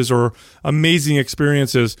experiences or amazing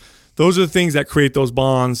experiences. Those are the things that create those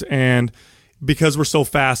bonds. And because we're so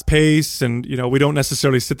fast paced and, we don't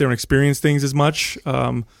necessarily sit there and experience things as much,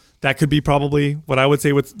 that could be probably what I would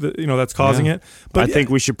say with that's causing it. But I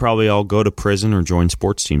think we should probably all go to prison or join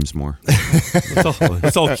sports teams more.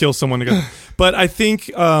 Let's all kill someone together. But I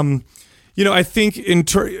think, and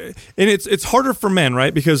it's harder for men,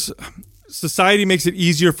 right? Because society makes it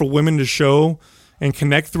easier for women to show and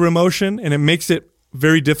connect through emotion, and it makes it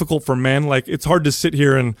very difficult for men. Like, it's hard to sit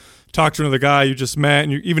here and talk to another guy you just met,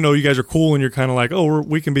 and even though you guys are cool and you're kind of like,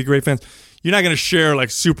 we can be great friends, you're not going to share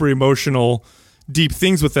like super emotional, deep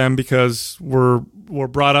things with them because we're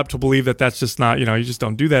brought up to believe that that's just not, you just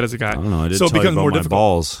don't do that as a guy. I don't know. I did so it tell becomes you about more my difficult.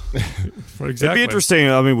 Balls. Exactly. It'd be interesting.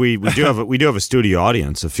 I mean, we do have a studio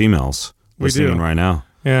audience of females listening right now.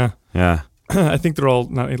 Yeah. Yeah. I think they're all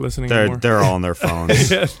not listening anymore. They're all on their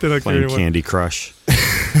phones. Yeah, they're not playing Candy Crush.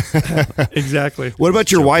 Exactly. What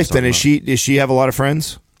about your wife then? Does she have a lot of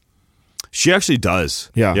friends? She actually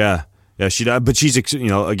does. Yeah. Yeah, she does. But she's,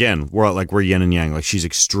 again, we're yin and yang. Like, she's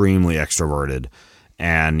extremely extroverted.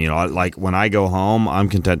 And, like, when I go home, I'm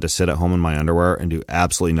content to sit at home in my underwear and do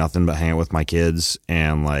absolutely nothing but hang out with my kids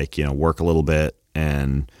and, like, work a little bit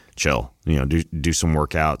and chill. Do some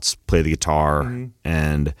workouts, play the guitar,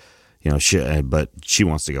 and, but she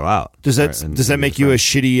wants to go out. Does that make you a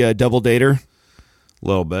shitty double dater? A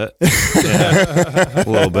little bit. Yeah. A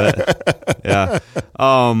little bit. Yeah.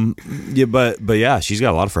 Yeah, but yeah, she's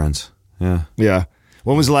got a lot of friends. Yeah. Yeah.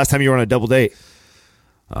 When was the last time you were on a double date?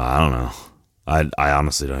 I don't know. I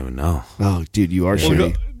honestly don't even know. Oh, dude, you are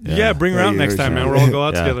shitty. Yeah, bring her out next time, man. We'll all go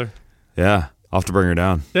out together. Yeah. I'll have to bring her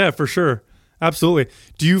down. Yeah, for sure. Absolutely.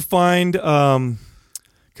 Do you find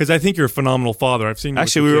because I think you're a phenomenal father. I've seen you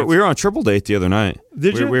actually we were on a triple date the other night.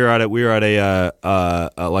 Did you? We were at a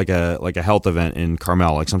health event in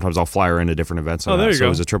Carmel. Like, sometimes I'll fly her into different events. There you go. So it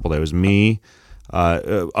was a triple date. It was me,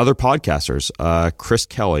 other podcasters, Chris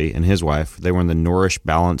Kelly and his wife. They were in the Nourish,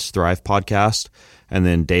 Balance, Thrive podcast, and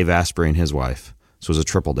then Dave Asprey and his wife. So it was a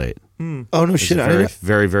triple date. Oh, no shit. Very,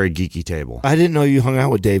 very, very geeky table. I didn't know you hung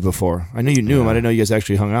out with Dave before. I knew you knew him. I didn't know you guys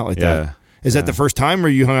actually hung out like that. Is that the first time, or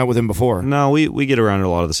you hung out with him before? No, we get around at a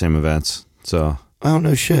lot of the same events. So. Oh,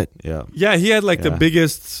 no shit. Yeah. Yeah, he had like the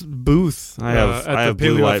biggest booth I have the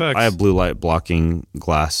blue light. PaleoFX. I have blue light blocking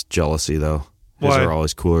glass jealousy, though. His Why? are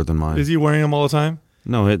always cooler than mine. Is he wearing them all the time?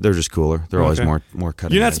 No, they're just cooler. They're always more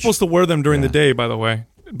cutting You're not edge. supposed to wear them during the day, by the way.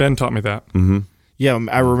 Ben taught me that. Mm-hmm. Yeah,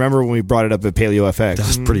 I remember when we brought it up at PaleoFX.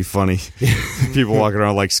 That's pretty funny. People walking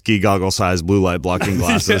around like ski goggle sized blue light blocking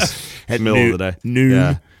glasses at the middle of the day. Noon.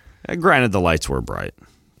 Yeah. And granted, the lights were bright.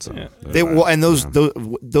 So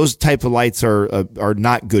those type of lights are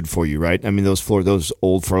not good for you, right? I mean, those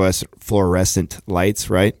old fluorescent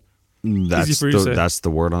lights, right? That's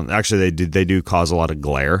the word on. Actually, they do cause a lot of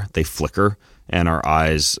glare. They flicker, and our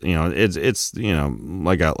eyes, it's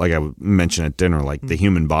like I mentioned at dinner, like the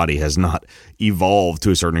human body has not evolved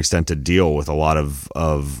to a certain extent to deal with a lot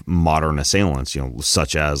of modern assailants,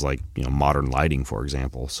 such as like modern lighting, for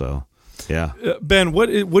example. So yeah. Ben, what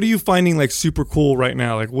are you finding like super cool right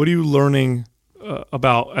now? Like, what are you learning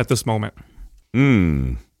about at this moment?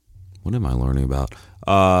 What am I learning about?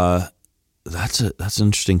 That's an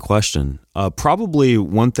interesting question. Probably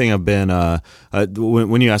one thing I've been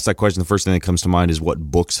when you ask that question, the first thing that comes to mind is what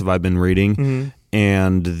books have I been reading? Mm-hmm.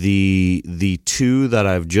 And the two that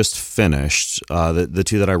I've just finished, the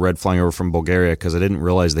two that I read flying over from Bulgaria, because I didn't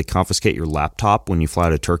realize they confiscate your laptop when you fly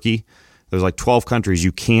to Turkey. There's like 12 countries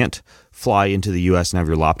you can't fly into the U.S. and have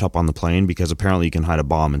your laptop on the plane because apparently you can hide a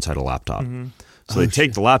bomb inside a laptop. Mm-hmm. So they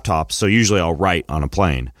take the laptop. So usually I'll write on a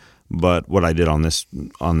plane. But what I did on this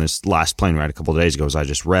last plane ride a couple of days ago is I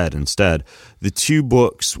just read instead. The two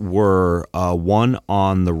books were one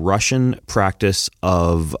on the Russian practice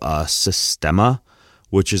of Systema,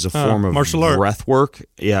 which is a form of breath work.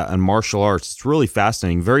 Yeah, and martial arts. It's really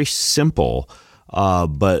fascinating, very simple.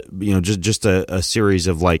 But just a series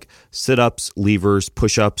of like sit-ups, levers,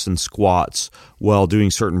 push-ups, and squats while doing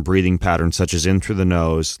certain breathing patterns, such as in through the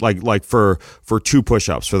nose. Like for 2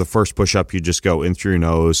 push-ups, for the first push-up, you just go in through your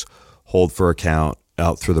nose, hold for a count,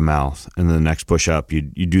 out through the mouth, and then the next push-up, you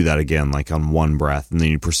do that again, like on one breath, and then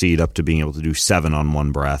you proceed up to being able to do 7 on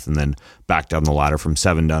one breath, and then back down the ladder from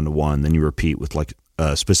 7 down to 1. Then you repeat with like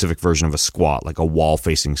a specific version of a squat, like a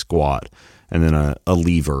wall-facing squat, and then a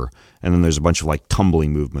lever. And then there's a bunch of like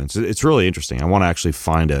tumbling movements. It's really interesting. I want to actually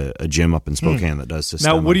find a gym up in Spokane that does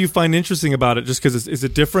Systema. Now, what do you find interesting about it? Just because is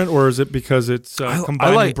it different, or is it because it's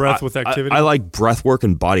combining breath with activity? I like breath work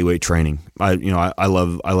and body weight training. I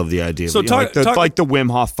love the idea. So like the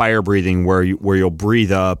Wim Hof fire breathing, where you'll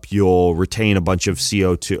breathe up, you'll retain a bunch of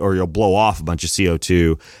CO2, or you'll blow off a bunch of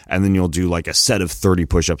CO2, and then you'll do like a set of 30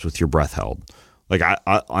 push-ups with your breath held. Like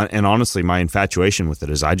and honestly, my infatuation with it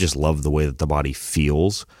is I just love the way that the body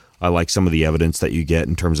feels. I like some of the evidence that you get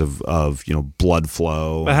in terms of blood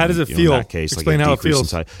flow. But how does it feel? In that case, explain like how it feels.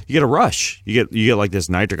 Inside. You get a rush. You get like this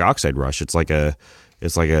nitric oxide rush. It's like a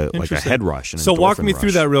head rush. So walk me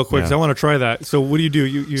through that real quick, because I want to try that. So what do you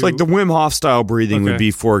do? It's like the Wim Hof style breathing would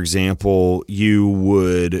be, for example, you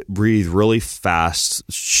would breathe really fast,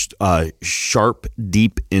 sharp,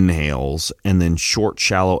 deep inhales, and then short,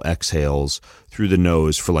 shallow exhales through the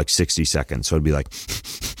nose for like 60 seconds. So it'd be like...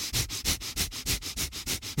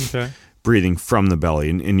 Okay. Breathing from the belly.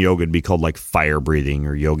 In yoga, it'd be called like fire breathing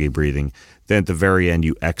or yogi breathing. Then at the very end,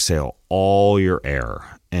 you exhale all your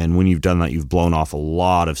air. And when you've done that, you've blown off a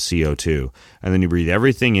lot of CO2. And then you breathe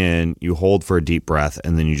everything in, you hold for a deep breath,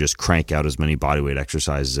 and then you just crank out as many bodyweight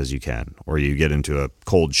exercises as you can. Or you get into a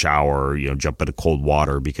cold shower, or, jump into cold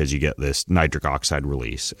water because you get this nitric oxide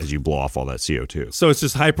release as you blow off all that CO2. So it's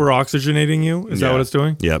just hyperoxygenating you? Is that what it's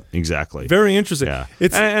doing? Yep, exactly. Very interesting. Yeah.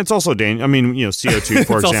 And it's also dangerous. I mean, CO2, for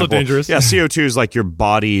example. It's also dangerous. Yeah, CO2 is like your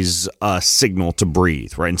body's signal to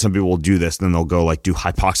breathe, right? And some people will do this, and then they'll go like do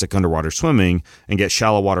hypoxic underwater swimming and get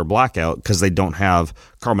shallow water blackout because they don't have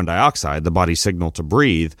carbon dioxide, the body's signal to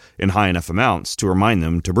breathe, in high enough amounts to remind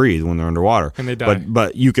them to breathe when they're underwater. And they die.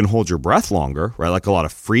 But you can hold your breath longer, right? Like a lot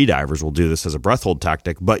of free divers will do this as a breath hold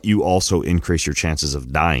tactic, but you also increase your chances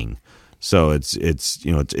of dying. So it's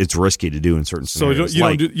risky to do in certain scenarios. So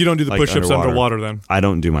you don't do the push-ups underwater then? I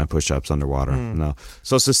don't do my push-ups underwater. No.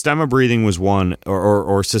 So Systema breathing was one,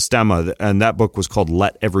 or Systema, and that book was called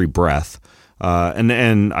Let Every Breath.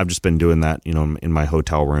 And I've just been doing that, in my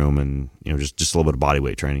hotel room, and just a little bit of body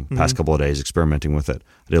weight training. Past couple of days experimenting with it.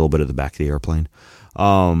 I did a little bit at the back of the airplane.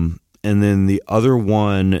 And then the other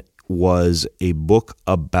one was a book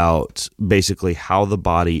about basically how the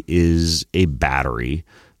body is a battery.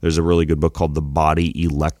 There's a really good book called The Body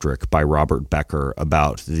Electric by Robert Becker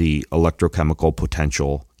about the electrochemical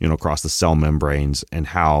potential, across the cell membranes and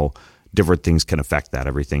how different things can affect that.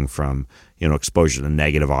 Everything from, exposure to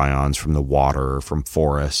negative ions from the water, from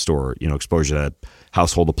forest, or, exposure to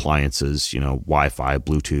household appliances, Wi-Fi,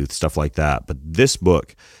 Bluetooth, stuff like that. But this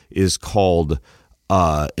book is called,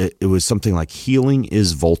 it was something like Healing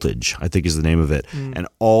is Voltage, I think is the name of it. And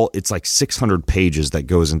it's like 600 pages that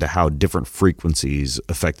goes into how different frequencies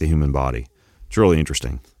affect the human body. It's really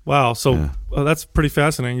interesting. Wow. So that's pretty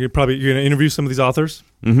fascinating. You're going to interview some of these authors?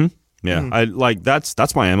 Mm-hmm. Yeah. I like,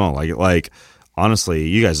 that's my MO. Like, honestly,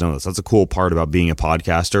 you guys know this. That's a cool part about being a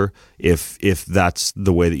podcaster. If that's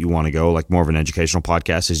the way that you want to go, like more of an educational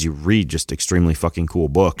podcast, is you read just extremely fucking cool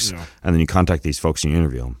books, and then you contact these folks and you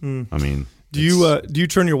interview them. I mean, do you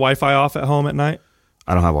turn your Wi-Fi off at home at night?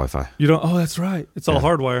 I don't have Wi-Fi. You don't? Oh, that's right. It's all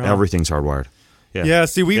hardwired. Huh? Everything's hardwired. Yeah,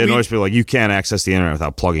 see, it annoys people like you can't access the internet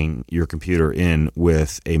without plugging your computer in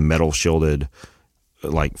with a metal shielded,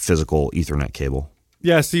 like physical Ethernet cable.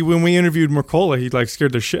 Yeah, see, when we interviewed Mercola, he like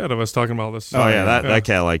scared the shit out of us talking about this. Oh yeah, that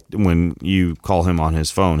cat, like when you call him on his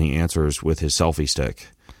phone, he answers with his selfie stick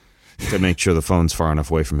to make sure the phone's far enough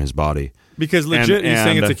away from his body. Because legit, he's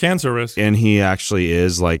saying it's a cancer risk. And he actually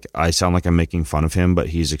is, like, I sound like I'm making fun of him, but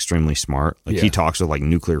he's extremely smart. Like, he talks with, like,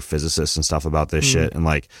 nuclear physicists and stuff about this shit. And,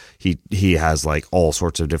 like, he has, like, all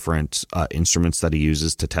sorts of different instruments that he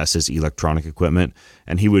uses to test his electronic equipment.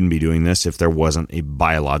 And he wouldn't be doing this if there wasn't a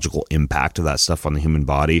biological impact of that stuff on the human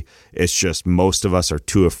body. It's just most of us are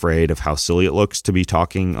too afraid of how silly it looks to be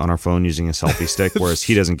talking on our phone using a selfie stick, whereas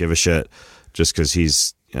he doesn't give a shit just because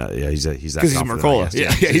he's... he's that because he's Mercola.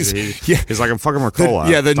 He's like, I'm fucking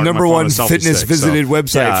Mercola. The number one fitness visited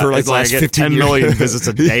website for like the last 15 10 years. million visits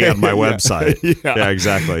a day on my website. Yeah,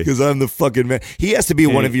 exactly. Because I'm the fucking man. He has to be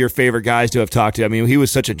one of your favorite guys to have talked to. I mean, he was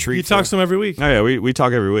such a treat. He talks to him every week. Oh yeah, we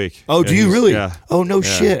talk every week. Oh, do you really? Yeah. Oh no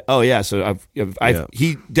shit. Oh yeah. So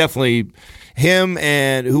he definitely. Him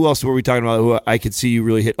and who else were we talking about? Who I could see you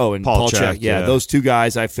really hit? Oh, and Paul Chek. Yeah, those two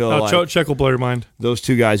guys. I feel like Chek will blow your mind. Those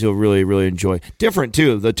two guys you'll really, really enjoy. Different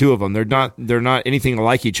too. The two of them. They're not anything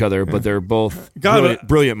like each other, but they're both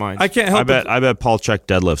brilliant minds. I can't help. I bet Paul Chek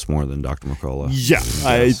deadlifts more than Dr. Mercola. Yeah,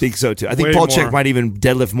 I think so too. I think Paul Chek might even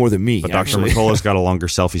deadlift more than me. But Dr. Mercola's got a longer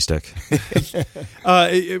selfie stick.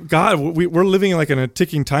 God, we're living like in a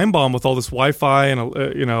ticking time bomb with all this Wi-Fi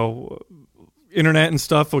and internet and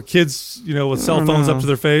stuff with kids, with cell phones up to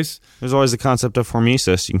their face. There's always the concept of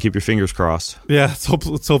hormesis. You can keep your fingers crossed. Yeah,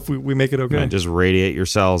 let's hope we make it okay. Just radiate your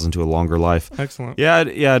cells into a longer life. Excellent. Yeah,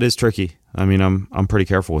 it is tricky. I mean, I'm pretty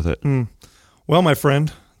careful with it. Well, my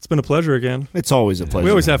friend, it's been a pleasure again. It's always a pleasure. We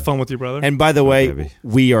always have fun with you, brother. And by the way,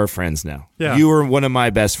 we are friends now. Yeah. You are one of my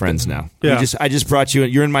best friends now. Yeah. I just brought you in.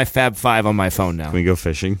 You're in my Fab Five on my phone now. Can we go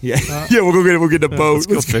fishing? Yeah. We'll get in a boat. Let's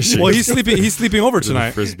go fishing. Well, he's sleeping over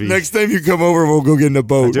tonight. Next time you come over, we'll go get in a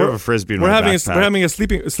boat. I do have a frisbee in we're my having backpack. we're having a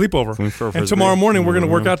sleepover. And tomorrow morning we're going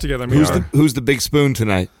to work out together. Who's the big spoon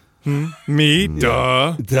tonight? Me,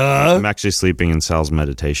 duh. I'm actually sleeping in Sal's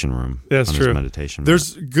meditation room. That's true. Meditation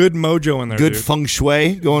There's good mojo in there. Good feng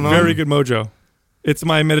shui going on. Very good mojo. It's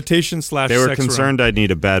my meditation / sex room. They were concerned I'd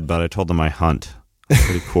need a bed, but I told them I hunt. I'm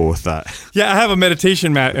pretty cool with that. Yeah, I have a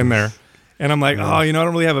meditation mat in there. And I'm like, I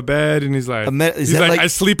don't really have a bed. And he's like, I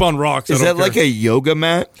sleep on rocks. Is that like a yoga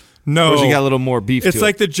mat? No. Or has it got a little more beef it's to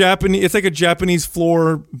like it? It's like a Japanese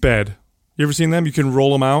floor bed. You ever seen them? You can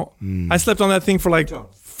roll them out. I slept on that thing for like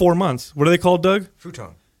 4 months. What are they called, Doug?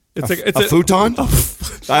 Futon. It's a futon? I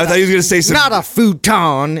thought he was going to say something. Not a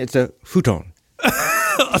futon. It's a futon.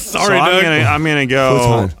 Sorry, so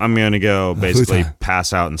Doug. I'm gonna go basically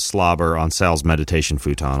pass out and slobber on Sal's meditation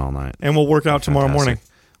futon all night. And we'll work out tomorrow morning.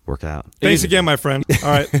 Work out. Thanks again, my friend. All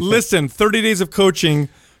right, listen, 30 days of coaching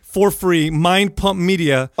for free, Mind Pump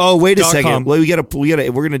Media. Oh, wait a second. Well, we're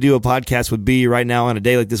gonna do a podcast with B right now on a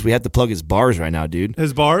day like this. We have to plug his bars right now, dude.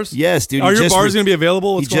 His bars? Yes, dude. Are your bars gonna be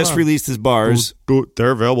available? He just released his bars.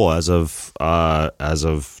 They're available as of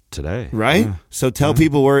today. Right? Yeah. So tell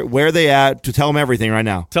people where they at. To tell them everything right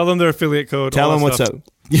now. Tell them their affiliate code. Tell them what's up.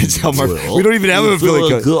 Yeah, tell them we don't even have an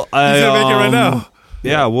affiliate code. He's gonna make it right now.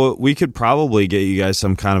 Yeah, well, we could probably get you guys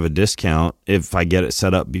some kind of a discount if I get it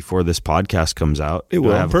set up before this podcast comes out. It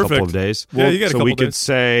will. Have Perfect. A couple of days. Yeah, you got a couple So we days. could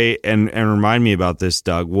say, and remind me about this,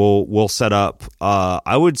 Doug. We'll set up.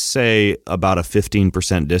 I would say about a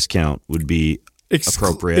 15% discount would be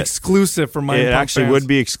appropriate. Exclusive for Mind Pump. It actually fans. would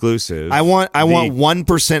be exclusive. I want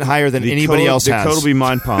 1% higher than anybody else has. The code will be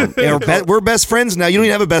Mind Pump. We're best friends now. You don't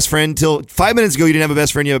even have a best friend. Till 5 minutes ago, you didn't have a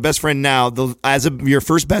best friend. You have a best friend now. As of your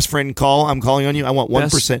first best friend call, I'm calling on you. I want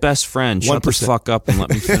 1%. Best friend. Shut the fuck up and let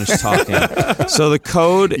me finish talking. So the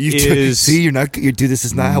code is... See, dude, this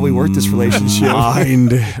is not how we work this relationship.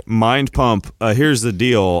 Mind Pump. Here's the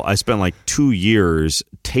deal. I spent like 2 years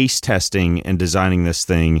taste testing and designing this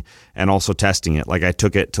thing and also testing it. Like I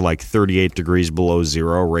took it to like 38 degrees below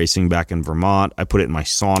zero racing back in Vermont. I put it in my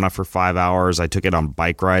sauna for 5 hours. I took it on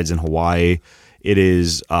bike rides in Hawaii. It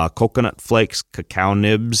is coconut flakes, cacao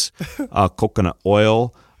nibs, coconut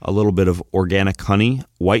oil, a little bit of organic honey,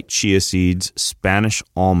 white chia seeds, Spanish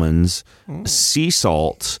almonds, sea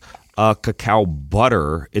salt, cacao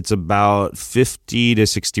butter. It's about 50 to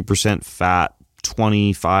 60% fat,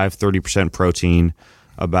 25-30% protein,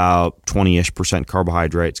 about 20-ish%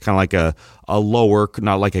 carbohydrates. Kind of like a lower,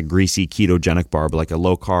 not like a greasy ketogenic bar, but like a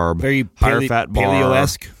low carb, very higher fat bar.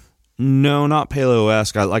 Paleo-esque. No, not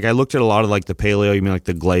paleo-esque. I looked at a lot of like the paleo. You mean like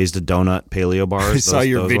the glazed donut paleo bars? I saw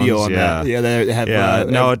your video on that. Yeah, they have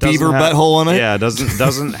no, it beaver butthole on it. Yeah, it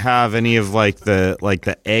doesn't have any of like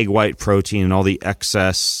the egg white protein and all the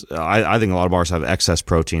excess. I think a lot of bars have excess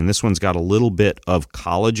protein. This one's got a little bit of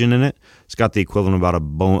collagen in it. It's got the equivalent of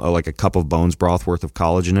about like a cup of bones broth worth of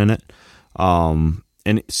collagen in it, and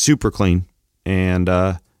it's super clean. And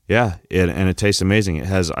it tastes amazing. It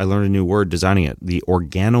has, I learned a new word designing it. The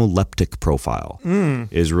organoleptic profile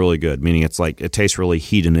is really good, meaning it's like, it tastes really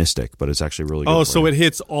hedonistic, but it's actually really good. Oh, so it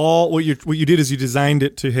hits all, what you did is you designed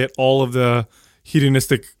it to hit all of the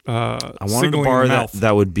hedonistic I wanted a bar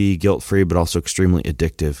that would be guilt-free, but also extremely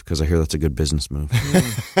addictive, because I hear that's a good business move.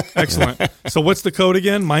 Excellent. So what's the code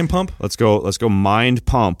again? Mind Pump? Let's go Mind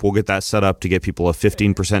Pump. We'll get that set up to get people a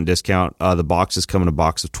 15% discount. The boxes come in a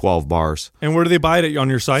box of 12 bars. And where do they buy it on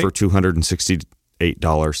your site? For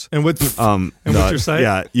 $268. And what's your site?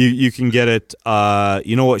 Yeah, you can get it.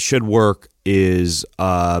 You know what should work is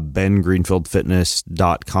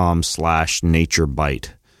bengreenfieldfitness.com/naturebite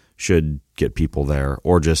should get people there,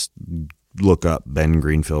 or just look up Ben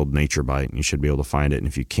Greenfield Nature Bite and you should be able to find it. And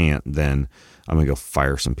if you can't, then I'm going to go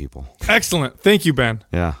fire some people. Excellent. Thank you, Ben.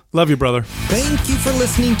 Yeah. Love you, brother. Thank you for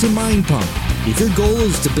listening to Mind Pump. If your goal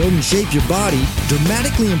is to build and shape your body,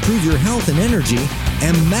 dramatically improve your health and energy,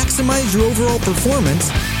 and maximize your overall performance,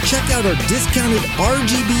 check out our discounted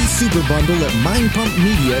RGB Super Bundle at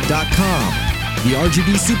mindpumpmedia.com. The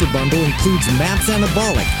RGB Super Bundle includes MAPS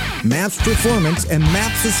Anabolic, MAPS Performance, and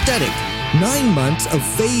MAPS Aesthetic. 9 months of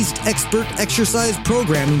phased expert exercise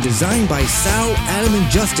programming designed by Sal, Adam, and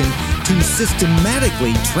Justin to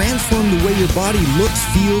systematically transform the way your body looks,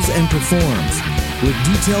 feels, and performs. With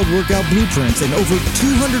detailed workout blueprints and over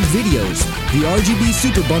 200 videos, the RGB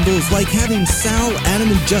Super Bundle is like having Sal, Adam,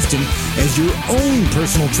 and Justin as your own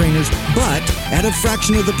personal trainers, but at a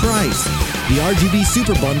fraction of the price. The RGB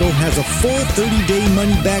Super Bundle has a full 30-day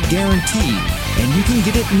money-back guarantee, and you can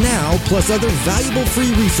get it now plus other valuable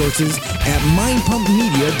free resources at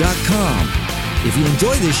mindpumpmedia.com. If you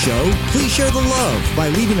enjoy this show, please share the love by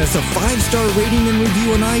leaving us a 5-star rating and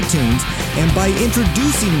review on iTunes and by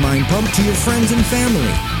introducing Mind Pump to your friends and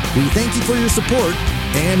family. We thank you for your support,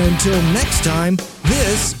 and until next time,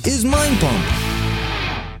 this is Mind Pump.